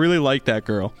I Right. really liked that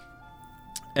girl.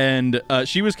 And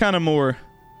she was kind of more.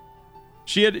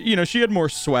 She had more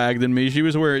swag than me. She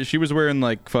was wearing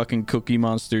like fucking Cookie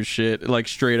Monster shit, like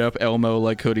straight up Elmo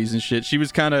like hoodies and shit. She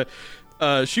was kind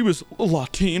of, she was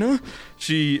Latina.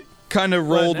 She kind of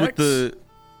rolled with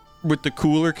the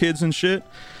cooler kids and shit.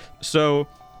 So,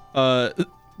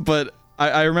 but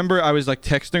I remember I was like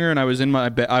texting her and I was in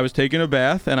my I was taking a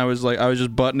bath and I was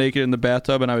just butt naked in the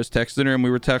bathtub and I was texting her and we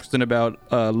were texting about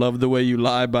 "Love the Way You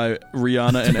Lie" by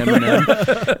Rihanna and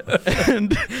Eminem.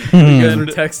 and You guys were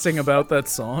texting about that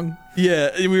song? yeah,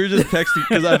 we were just texting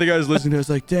because I think I was listening to it. I was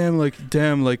like, damn,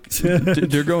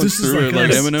 they're going This is through it. Like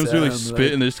like Eminem's really damn,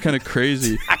 spitting. It's kind of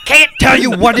crazy. I can't tell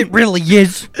you what it really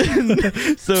is.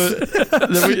 So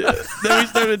then we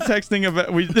started texting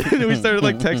about we started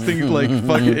like texting like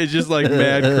fucking. It's just like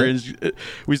mad cringe.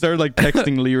 We started like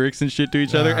texting lyrics and shit to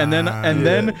each other, and then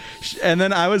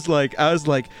I was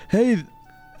like, hey,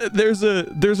 there's a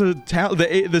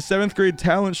the 7th grade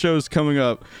talent show's coming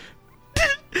up.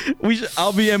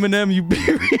 I'll be Eminem, you be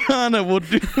Rihanna. We'll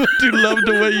do "Love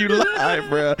the Way You Lie,"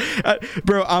 bro.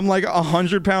 Bro, I'm like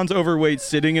 100 pounds overweight,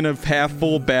 sitting in a half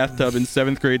full bathtub in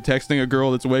 7th grade, texting a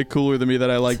girl that's way cooler than me that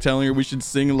I like, telling her we should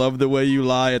sing "Love the Way You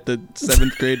Lie" at the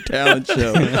 7th grade talent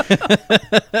show.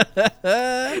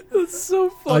 That's so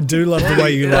funny. I do love the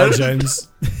way you lie, James.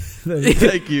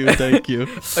 Thank you.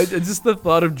 Just the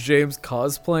thought of James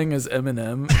cosplaying as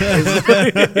Eminem.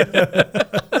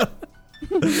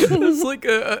 It's like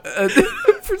a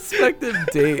prospective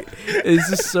date. It's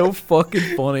just so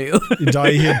fucking funny. You dye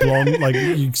your hair blonde, like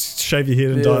you shave your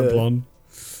head and dye it blonde.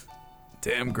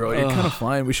 Damn, girl, you're kind of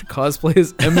fine. We should cosplay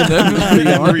as Eminem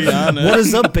and Rihanna. What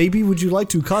is up, baby? Would you like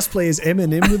to cosplay as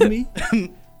Eminem with me?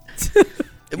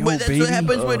 But that's what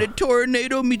happens when a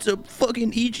tornado meets a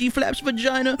fucking E.G. Flaps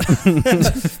vagina.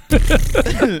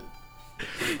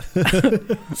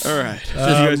 All right. So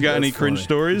you guys got any cringe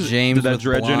stories? James Did that with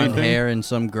dredge blonde anything? hair and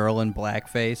some girl in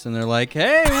blackface, and they're like,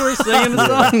 "Hey, we're singing a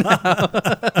song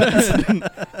now."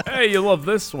 Hey, you love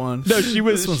this one? No, she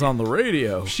was. This one's on the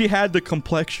radio. She had the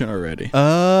complexion already.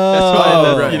 Oh,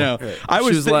 That's why, right, you know, right. I She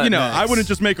was, was you know, Latinx. I wouldn't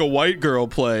just make a white girl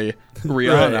play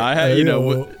Rihanna. Right. I had, you know,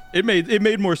 Well, it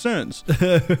made more sense.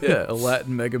 Yeah, a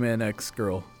Latin Mega Man X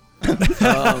girl.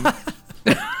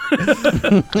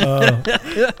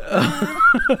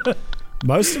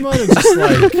 Most of mine are just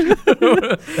like.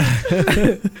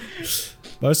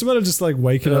 Most of mine are just like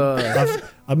waking up.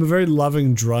 I'm a very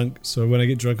loving drunk, so when I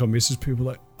get drunk, I'll message people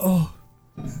like, "Oh,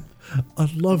 I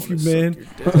love you, man."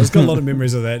 I've just got a lot of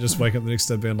memories of that. Just wake up the next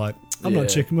day being like, "I'm Yeah. not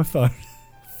checking my phone."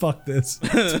 Fuck this.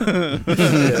 But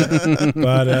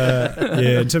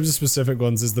yeah, in terms of specific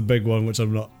ones, there's the big one which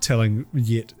I'm not telling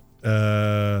yet.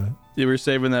 You were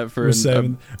saving that for We're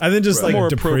saving, and then just right. like more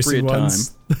depressing appropriate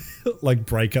ones, like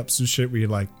breakups and shit, where you're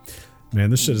like, "Man,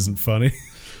 this shit isn't funny."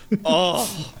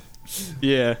 oh,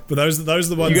 yeah, But those are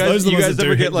the ones. You guys- those are the you ones guys that do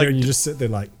ever hit get, like- you, and you just sit there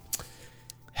like,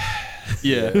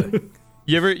 yeah.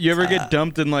 You ever get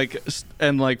dumped and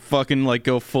like fucking like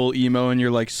go full emo and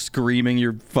you're like screaming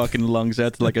your fucking lungs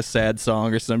out to like a sad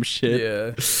song or some shit? Yeah,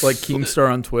 like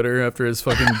Keemstar on Twitter after his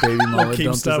fucking baby mama dumped his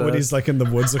Keemstar when ass. he's like in the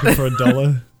woods looking for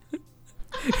 $1.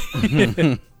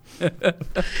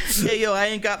 hey yo, I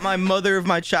ain't got my mother of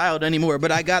my child anymore,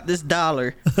 but I got this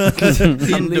 $1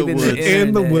 I'm in the leaving woods.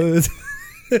 In the woods.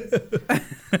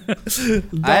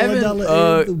 I haven't $1 in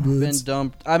the been woods.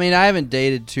 dumped. I mean, I haven't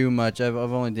dated too much. I've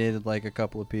only dated like a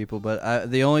couple of people, but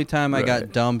the only time I got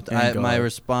Right. dumped, Thank my God.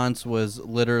 response was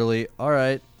literally, "All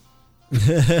right."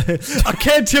 I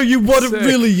can't tell you what it Sick.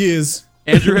 really is.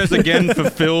 Andrew has again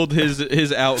fulfilled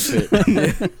his outfit.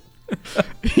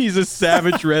 He's a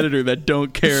savage redditor that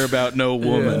don't care about no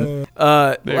woman.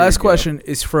 There Last we go. question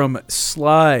is from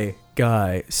Sly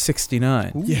Guy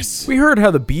 69. Yes. We heard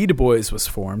how the Beat Boys was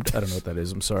formed. I don't know what that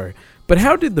is. I'm sorry, but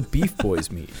how did the Beef Boys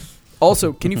meet?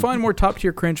 Also, can you find more top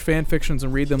tier cringe fan fictions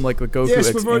and read them like the Goku Yes,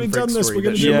 X we've already Anfric done this. story? We're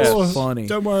going to That do shit Yes. more. was funny.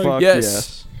 Don't worry. Fuck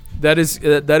Yes. That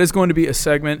is going to be a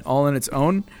segment all in its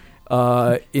own.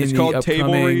 In It's the called upcoming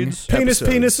Table Reads. Penis,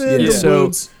 episodes. penis in Yeah. the So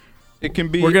woods. It can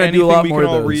be We're gonna do anything a lot we more can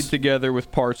of all those. read together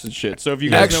with parts and shit. So if you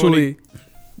guys know any, actually,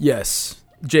 yes.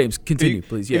 James, continue,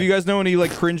 please. Yeah. if you guys know any like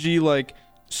cringy like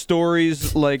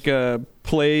stories, like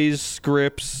plays,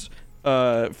 scripts,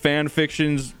 fan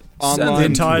fictions, Send online The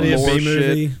entirety of lore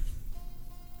B-movie. shit.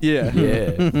 Yeah.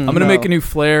 Yeah. I'm going to make a new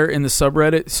flare in the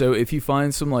subreddit. So if you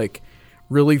find some like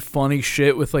really funny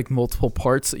shit with like multiple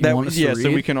parts that you want us to read,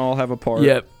 so we can all have a part.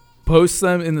 yeah, post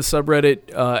them in the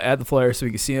subreddit, add the flyer so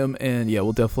we can see them, and yeah,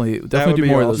 we'll definitely would do be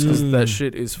more of those because awesome. that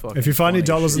shit is fucking. If you find any funny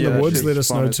dollars in shit. Yeah, the that woods, shit's let us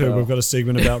fun know as too. hell. We've got a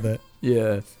segment about that.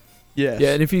 Yeah, Yes.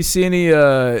 yeah, and if you see any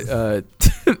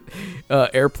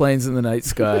airplanes in the night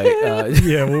sky,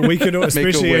 Yeah, well, we could,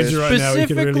 especially wish. Andrew right now, we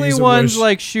could really Specifically use a ones wish.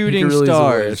 like you shooting can really use a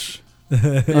stars.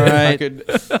 wish. All I right, could,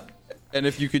 and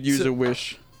if you could use a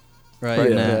wish right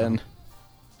Yeah. now. then.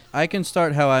 I can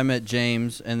start how I met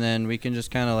James, and then we can just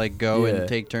kind of like go Yeah. and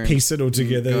take turns. Piece it all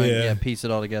together, going- yeah. piece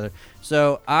it all together.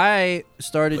 So I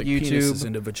started Like penises YouTube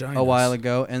into vaginas. a while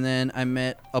ago, and then I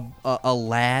met a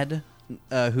lad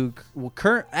who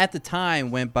at the time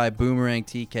went by Boomerang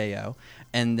TKO,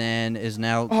 and then is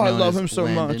now. Oh, I known love as him so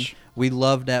Landon. much. We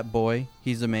love that boy.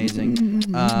 He's amazing.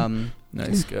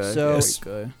 Nice guy. So- nice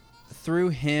guy. Through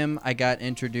him, I got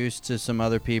introduced to some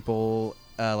other people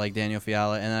like Daniel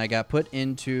Fiala, and then I got put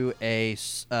into a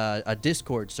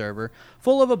Discord server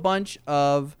full of a bunch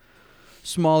of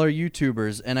smaller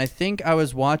YouTubers. And I think I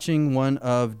was watching one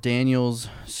of Daniel's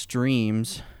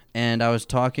streams, and I was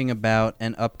talking about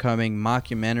an upcoming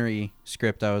mockumentary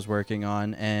script I was working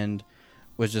on, and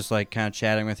was just like kind of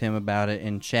chatting with him about it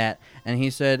in chat. And he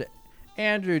said,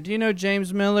 "Andrew, do you know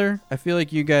James Miller? I feel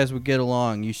like you guys would get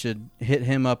along. You should hit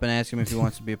him up and ask him if he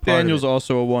wants to be a part Daniel's of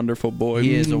also a wonderful boy. it.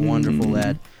 He is a wonderful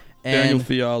lad." Daniel And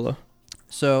Fiala.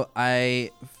 so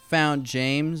I found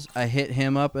James. I hit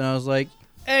him up and I was like,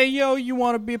 "Hey, yo, you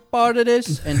want to be a part of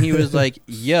this?" And he was like,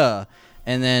 "Yeah."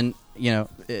 And then,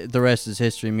 the rest is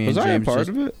history. Me Was and I a James part just-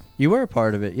 of it? You were a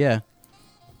part of it, yeah.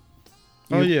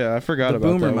 Oh yeah, I forgot the about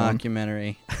Boomer that one.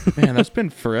 mockumentary. Man, that's been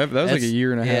forever. That was like a That's-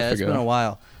 year and a half yeah, it's ago. been a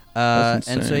while. That's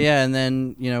And so insane. yeah, and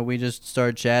then we just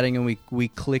started chatting and we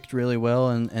clicked really well,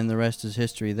 and the rest is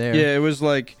history there. Yeah, it was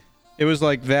like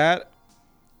that.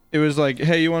 It was like,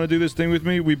 hey, you want to do this thing with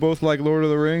me? We both like Lord of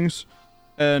the Rings,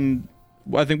 and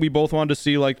I think we both wanted to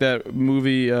see like that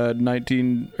movie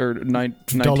 1918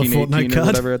 Fortnite or card?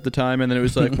 whatever at the time, and then it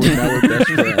was like we're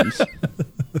best friends.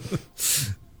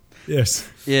 Yes.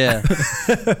 Yeah.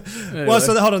 Well,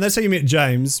 so hold on. That's how you met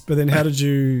James. But then, how did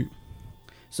you?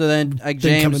 So then, Then come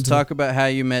James, into- talk about how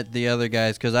you met the other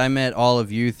guys, because I met all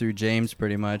of you through James,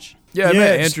 pretty much. Yeah, I Yeah,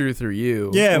 met it's- Andrew through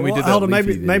you. Yeah. when we Well, did that hold on.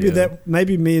 Leafy Maybe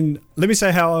video. me and let me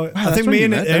say how I that's think when me you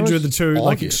and met? That Andrew are the was two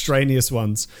like August. extraneous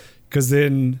ones, because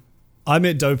then I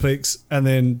met Doplex, and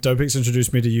then Doplex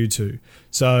introduced me to you two.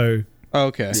 So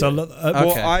Okay. so Well,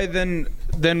 Okay. I then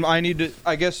I need to.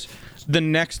 I guess the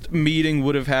next meeting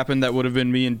would have happened. That would have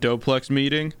been me and Doplex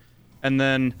meeting, and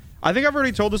then I think I've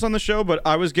already told this on the show, but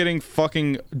I was getting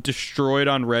fucking destroyed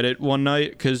on Reddit one night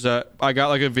because I got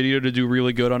like a video to do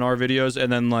really good on our videos,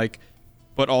 and then like,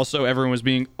 but also everyone was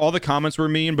being all the comments were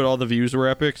mean, but all the views were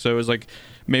epic, so it was like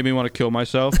made me want to kill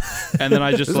myself, and then I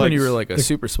just This is like when you were like a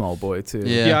super small boy too.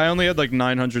 Yeah. yeah, I only had like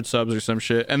 900 subs or some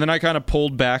shit. And then I kind of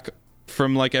pulled back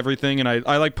from like everything, and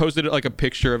I like posted like a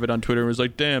picture of it on Twitter and was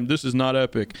like, damn, this is not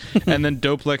epic. And then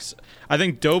I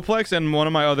think Doplex and one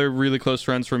of my other really close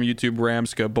friends from YouTube,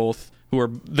 Ramska,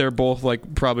 they're both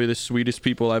like probably the sweetest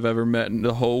people I've ever met in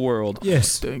the whole world.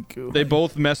 yes. Thank you. They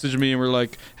both messaged me and were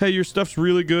like, hey, your stuff's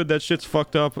really good. That shit's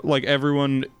fucked up. Like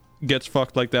everyone gets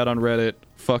fucked like that on Reddit.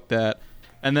 Fuck that.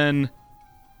 And then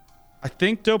I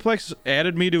think Doplex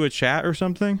added me to a chat or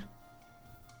something.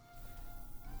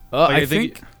 I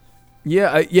think.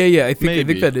 Yeah, I think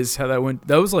Maybe. that is how that went.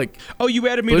 That was like, Oh, you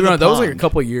added me believe to it or the not, that was like a pond.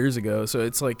 couple of years ago. So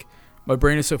it's like my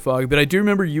brain is so foggy. But I do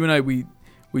remember you and I we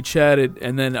chatted,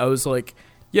 and then I was like,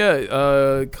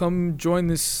 yeah, come join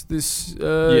this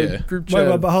group chat.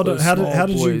 Wait, but hold on. of How small did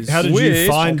you boys. Which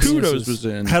find Kudos was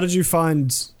in. How did you find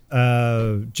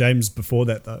James before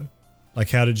that though? Like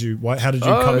how did you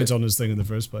comment on his thing in the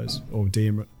first place, or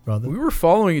DM rather? We were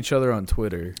following each other on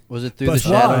Twitter. Was it through But the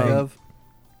shadow why? of?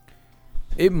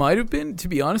 It might have been, to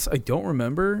be honest, I don't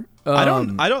remember.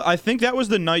 I think that was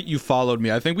the night you followed me.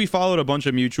 I think we followed a bunch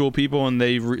of mutual people,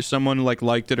 and someone like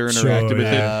liked it or interacted Sure, with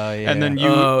yeah. it, Yeah. and then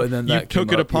you and then you that took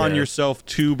came it up, upon yeah. yourself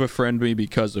to befriend me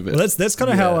because of it. Well, that's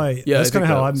kind of how I Yeah, that's I kind of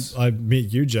think how that was- I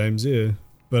met you, James. Yeah,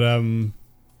 but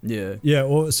Yeah. yeah.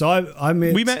 Well, so I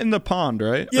met. we met in the pond,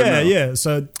 right? Or Yeah, no? yeah.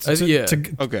 So yeah.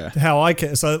 Okay. how I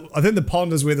can. So I think the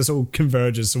pond is where this all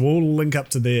converges. So we'll all link up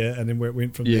to there, and then where it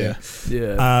went from Yeah.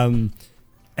 there. Yeah.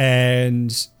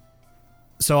 And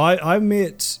so I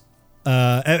met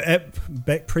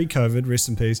back pre-COVID, rest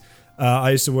in peace.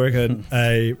 I used to work at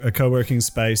a co-working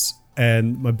space,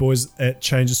 and my boys at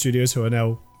Changer Studios, who I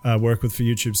now work with for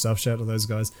YouTube stuff, shout out to those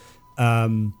guys.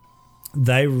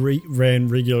 They ran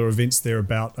regular events there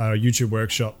about YouTube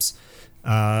workshops,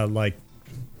 like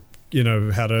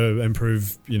how to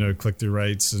improve click-through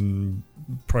rates and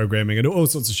programming and all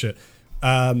sorts of shit.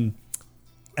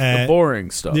 the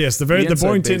boring stuff. Yes, the boring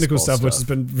inside technical baseball stuff, which has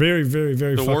been very, very,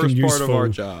 very The fucking worst useful. part of our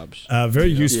jobs.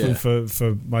 Very useful Yeah.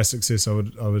 for my success, I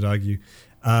would argue.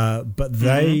 But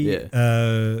they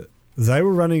they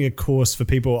were running a course for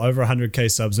people over 100k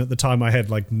subs, and at the time I had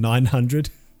like 900.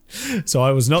 So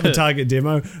I was not the target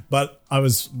demo, but I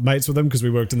was mates with them because we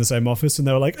worked in the same office, and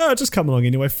they were like, "Oh, just come along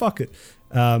anyway, fuck it."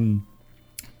 And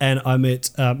I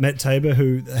met Matt Tabor,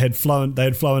 who had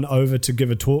flown over to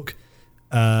give a talk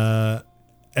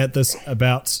at this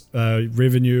about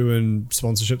revenue and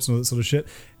sponsorships and all that sort of shit.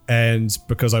 And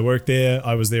because I worked there,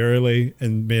 I was there early,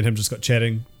 and me and him just got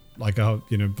chatting like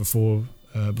before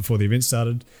the event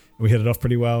started. We hit it off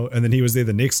pretty well, and then he was there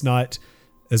the next night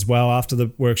as well. After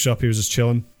the workshop, he was just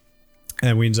chilling,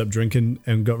 and we ended up drinking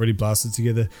and got really blasted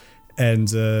together. And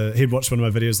he'd watched one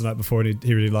of my videos the night before, and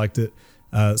he really liked it.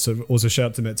 So also shout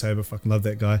out to Matt Tabor, fucking love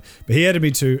that guy. But he added me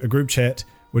to a group chat,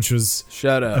 which was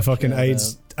Shout out. a fucking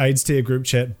AIDS tier group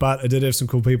chat, but it did have some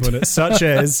cool people in it, such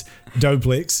as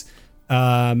Doplex,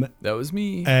 That was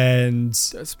me. and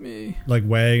That's me. like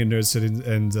Wang and Nerd City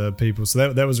and people.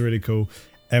 So that was really cool.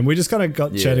 And we just kind of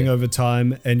got chatting over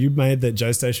time. And you made that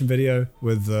Joe Station video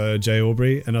with Jay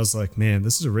Aubrey, and I was like, man,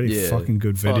 this is a really fucking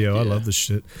good video. I love this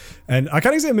shit. And I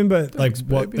can't exactly remember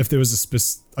if there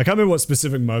was I can't remember what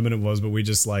specific moment it was, but we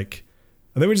just I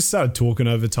think we just started talking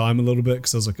over time a little bit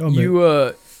because I was like, oh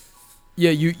man.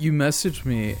 You messaged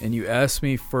me and you asked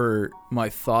me for my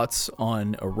thoughts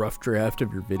on a rough draft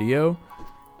of your video.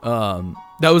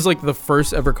 That was like the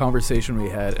first ever conversation we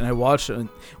had, and I watched.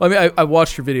 I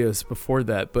watched your videos before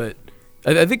that, but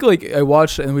I think like I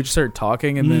watched and we just started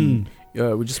talking, and then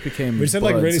we just became. We just had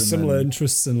like buds, really and similar then-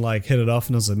 interests and like hit it off,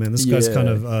 and I was like, man, this guy's Yeah. kind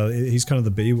of he's kind of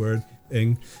the B word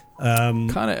thing.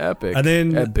 kind of epic. And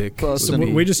then epic. so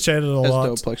we just chatted a As lot.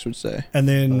 Doplex would say. And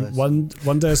then that's-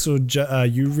 one day I saw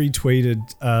you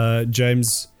retweeted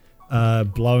James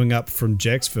blowing up from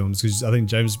Jack's films, because I think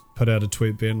James put out a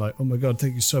tweet being like, "Oh my god,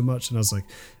 thank you so much," and I was like,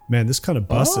 "Man, this kind of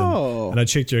busting." Oh. And I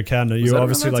checked your account, and Was you that around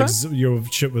obviously that like time? your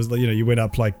shit was like, you went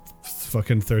up like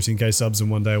fucking 13k subs in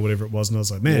one day or whatever it was, and I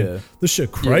was like, "Man, Yeah. this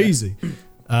shit crazy."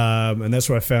 And that's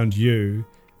where I found you.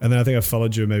 And then I think I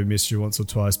followed you and maybe messaged you once or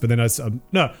twice. But then I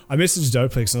messaged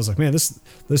Doplex and I was like, man, this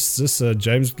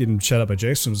James getting shut up by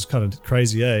Jackson was kind of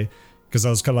crazy, eh? Because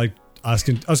I was kind of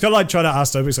like trying to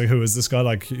ask Doplex, like, who is this guy,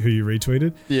 like, who you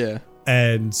retweeted? Yeah.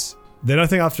 And then I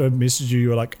think after I messaged you, you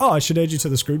were like, oh, I should add you to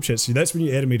this group chat. So that's when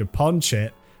you added me to Pond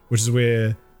Chat, which is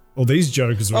where all these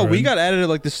jokers were Oh, we in. got added at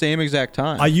like the same exact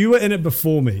time. You were in it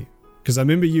before me. Because I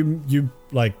remember you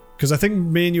like, because I think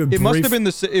me and you were It must have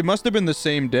been the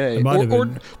same day. It might have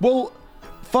been. Well,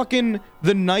 fucking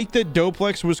the night that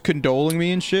Doplex was condoling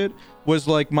me and shit was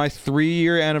like my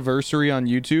 3-year anniversary on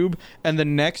YouTube, and the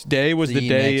next day was the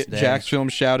day next day. Jack's Film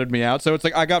shouted me out. So it's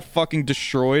like I got fucking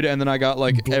destroyed, and then I got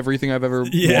like everything I've ever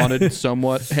Yeah. wanted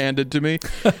somewhat handed to me.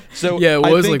 So Yeah, it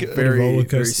I was think- like very, roller very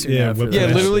coaster. soon Yeah, after whip yeah,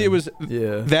 that. literally it was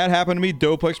Yeah. that happened to me.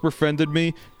 Doplex befriended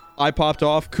me. I popped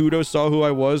off. Kudo saw who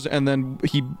I was, and then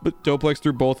Doplex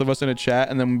threw both of us in a chat,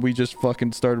 and then we just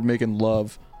fucking started making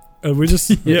love. And we just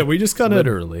we just kind of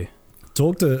Literally.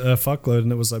 talked a fuckload,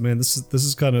 and it was like, man, this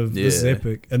is kind of this is Yeah.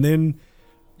 epic. And then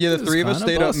Yeah, the It was three of us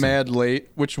kinda stayed up bussin'. mad late,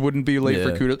 which wouldn't be late for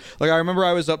Yeah. Kudo. Like I remember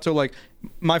I was up till like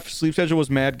my sleep schedule was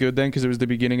mad good then because it was the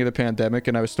beginning of the pandemic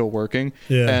and I was still working.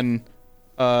 Yeah. And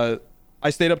I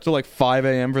stayed up till like 5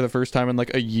 a.m. for the first time in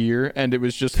like a year, and it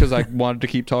was just because I wanted to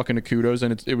keep talking to Kudos,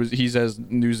 and he says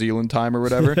New Zealand time or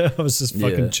whatever. I was just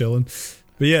fucking Yeah. chilling.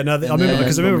 But yeah, no, I remember then-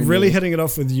 because I remember when we really knew. hitting it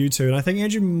off with you two, and I think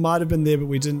Andrew might have been there, but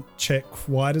we didn't chat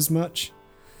quite as much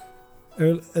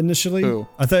initially. Who?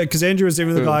 I think because Andrew was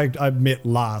even the Who? guy I met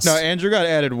last. No, Andrew got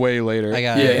added way later. I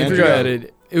got Yeah, added. Andrew Andrew got got-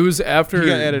 added. It was after He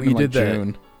got added we in like did that.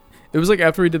 June. It was like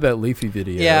after we did that Leafy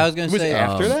video. Yeah, I was gonna It was say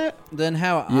after um, that. Then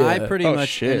how Yeah. I pretty Oh, much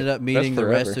shit. ended up That's meeting the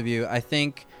rest forever. of you. I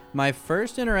think my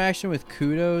first interaction with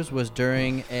Kudos was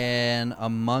during an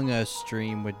Among Us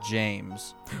stream with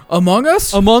James. Among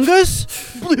Us? Among Us?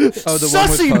 Oh, the one with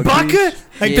Sussy Pugsies? bucket!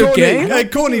 Hey, Yeah. Courtney, game? hey,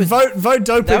 Courtney, vote That was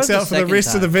Doplex the out for the second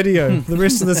rest of the time. video, for the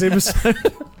rest of this episode.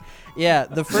 Yeah,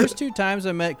 the first two times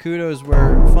I met Kudos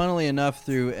were, funnily enough,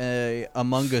 through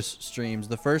Among Us streams.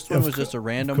 The first one Of was just a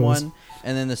random course. one,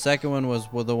 and then the second one was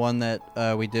the one that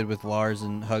we did with Lars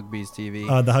and Hugbees TV.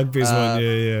 The Hugbees one,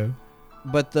 yeah.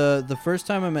 But the first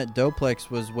time I met Doplex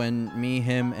was when me,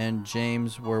 him, and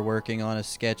James were working on a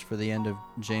sketch for the end of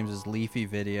James's Leafy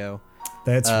video.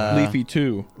 That's right. Leafy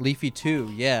 2. Leafy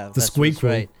 2, yeah. The that's what's squeakquel.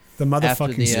 right. The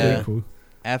motherfucking the, squeakquel.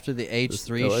 After the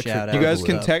H3 electric shout out. You guys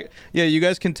Level can up. you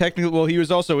guys can technically. Well, he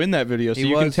was also in that video, so He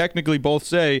you can was. technically both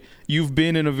say you've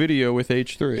been in a video with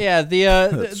H3. Yeah, the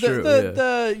That's true,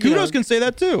 the you Kudos know- can say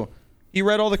that too. He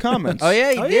read all the comments. Oh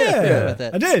yeah, he Oh did. I forgot yeah, about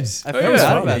that. I did. I That forgot was yeah,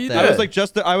 fun. about you that.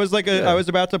 did. I was like, Yeah. I was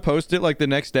about to post it like the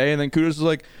next day, and then Kudos was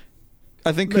like,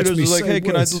 I think Let Kudos me was like, say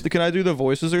hey, words. can I do the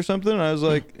voices or something? And I was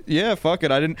like, yeah, fuck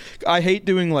it. I hate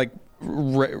doing like,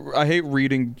 I hate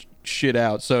reading shit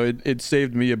out, so it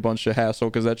saved me a bunch of hassle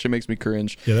because that shit makes me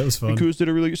cringe. Yeah, that was fun. And Kudos did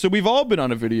a really. So we've all been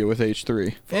on a video with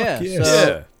H3. Yeah. yes. So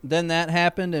Yeah. then that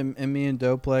happened, and me and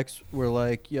Doplex were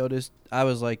like, "Yo, this." I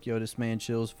was like, "Yo, this man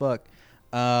chill as fuck."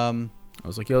 I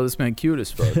was like, yo, this man cute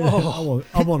as fuck.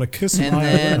 I want to kiss him.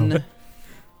 And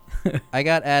then I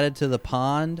got added to the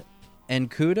pond, and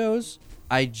Kudos.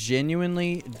 I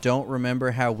genuinely don't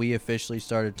remember how we officially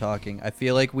started talking. I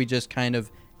feel like we just kind of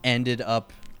ended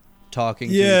up talking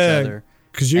to each other.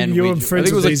 because you And were we- I I friends think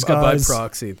it with was these like guys. a by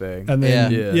proxy thing. And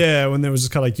then Yeah. yeah, when there was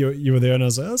just kind of like you were there, and I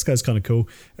was like, oh, this guy's kind of cool.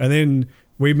 And then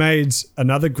we made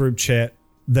another group chat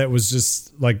that was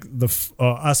just like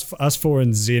us four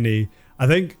and Zenny. I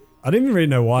think I didn't even really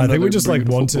know why. I think we Another just like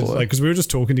beautiful wanted boy. like because we were just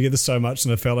talking together so much,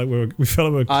 and I felt like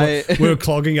I- we were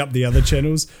clogging up the other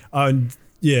channels. And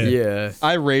yeah, Yeah.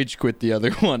 I rage quit the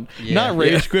other one. Yeah. Not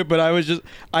rage quit, but I was just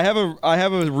I have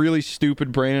a really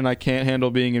stupid brain and I can't handle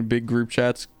being in big group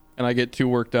chats and I get too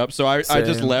worked up. So I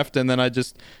just Same. left and then I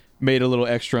just made a little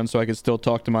extra one so I could still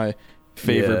talk to my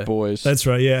favorite Yeah. boys. that's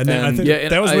right. Yeah, and then I And- think Yeah,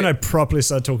 and that was when I- I properly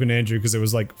started talking to Andrew because there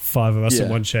was like 5 of us in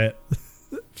Yeah. one chat.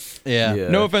 Yeah.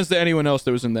 No offense to anyone else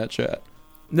that was in that chat.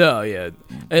 No, yeah.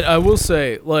 And I will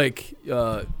say, like,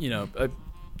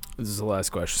 this is the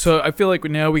last question. So I feel like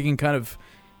now we can kind of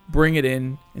bring it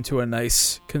into a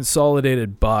nice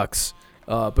consolidated box.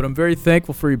 But I'm very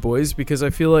thankful for you boys because I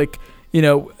feel like, you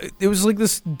know, it was like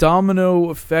this domino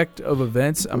effect of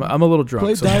events. I'm a little drunk.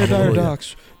 Play so Dire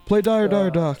Docs. Play Dire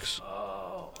Docs.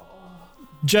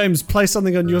 James, play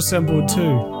something on your soundboard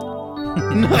too.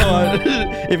 No,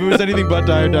 if it was anything but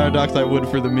Dire Docs, I would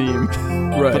for the meme.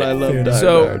 Right. But I love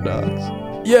Dire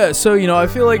Docs. Yeah, so, you know, I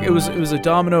feel like it was a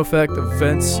domino effect of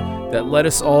events that led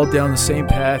us all down the same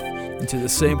path into the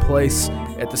same place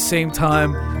at the same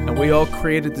time, and we all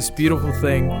created this beautiful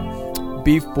thing,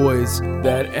 Beef Boys,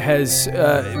 that has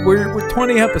we're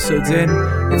 20 episodes in.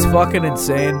 It's fucking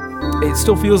insane. It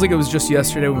still feels like it was just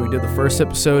yesterday when we did the first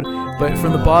episode, but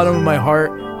from the bottom of my heart,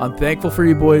 I'm thankful for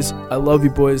you boys. I love you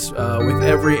boys with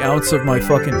every ounce of my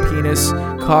fucking penis,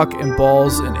 cock and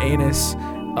balls and anus.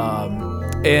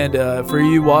 And for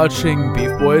you watching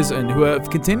Beef Boys and who have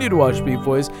continued to watch Beef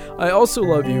Boys, I also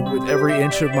love you with every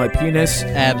inch of my penis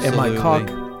and my cock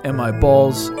and my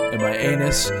balls and my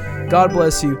anus. God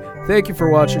bless you. Thank you for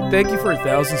watching. Thank you for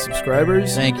 1,000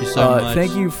 subscribers. Thank you so much.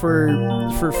 Thank you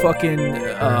for fucking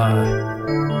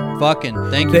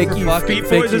Thank you. Beef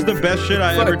Boys is the best shit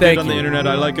I ever did on the internet.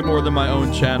 I like it more than my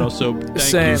own channel, so thank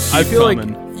Same. you. I feel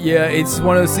coming. like, yeah, it's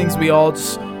one of those things we all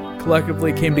just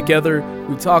collectively came together.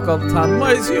 We talk all the time.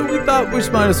 We thought we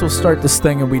might as well start this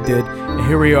thing, and we did. And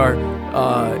here we are,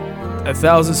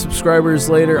 1,000 subscribers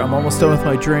later. I'm almost done with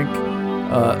my drink.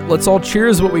 Let's all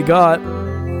cheers what we got.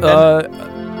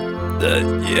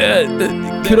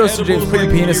 Kudos to James. Put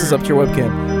your penises up to your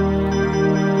webcam.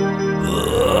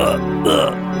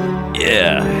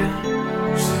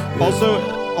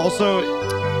 Also,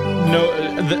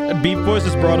 no, Beef Boys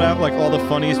has brought out like all the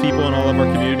funniest people in all of our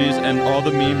communities, and all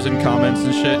the memes and comments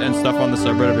and shit and stuff on the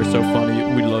subreddit are so funny.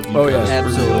 We love you. Oh yeah, guys.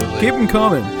 absolutely. Keep them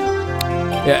coming.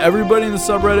 Yeah, everybody in the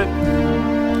subreddit,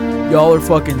 y'all are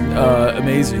fucking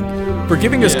amazing for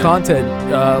giving us content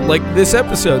like this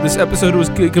episode. This episode was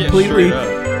completely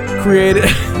created.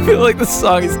 I feel like the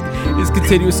song is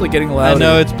continuously getting louder. I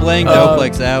know it's playing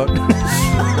Doplex out.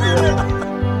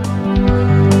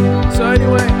 So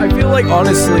anyway, I feel like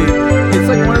honestly, it's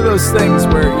like one of those things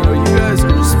where, you know, you guys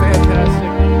are just fantastic,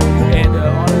 and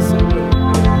honestly,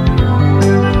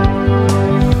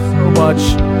 so much.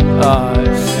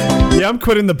 Yeah, I'm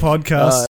quitting the podcast.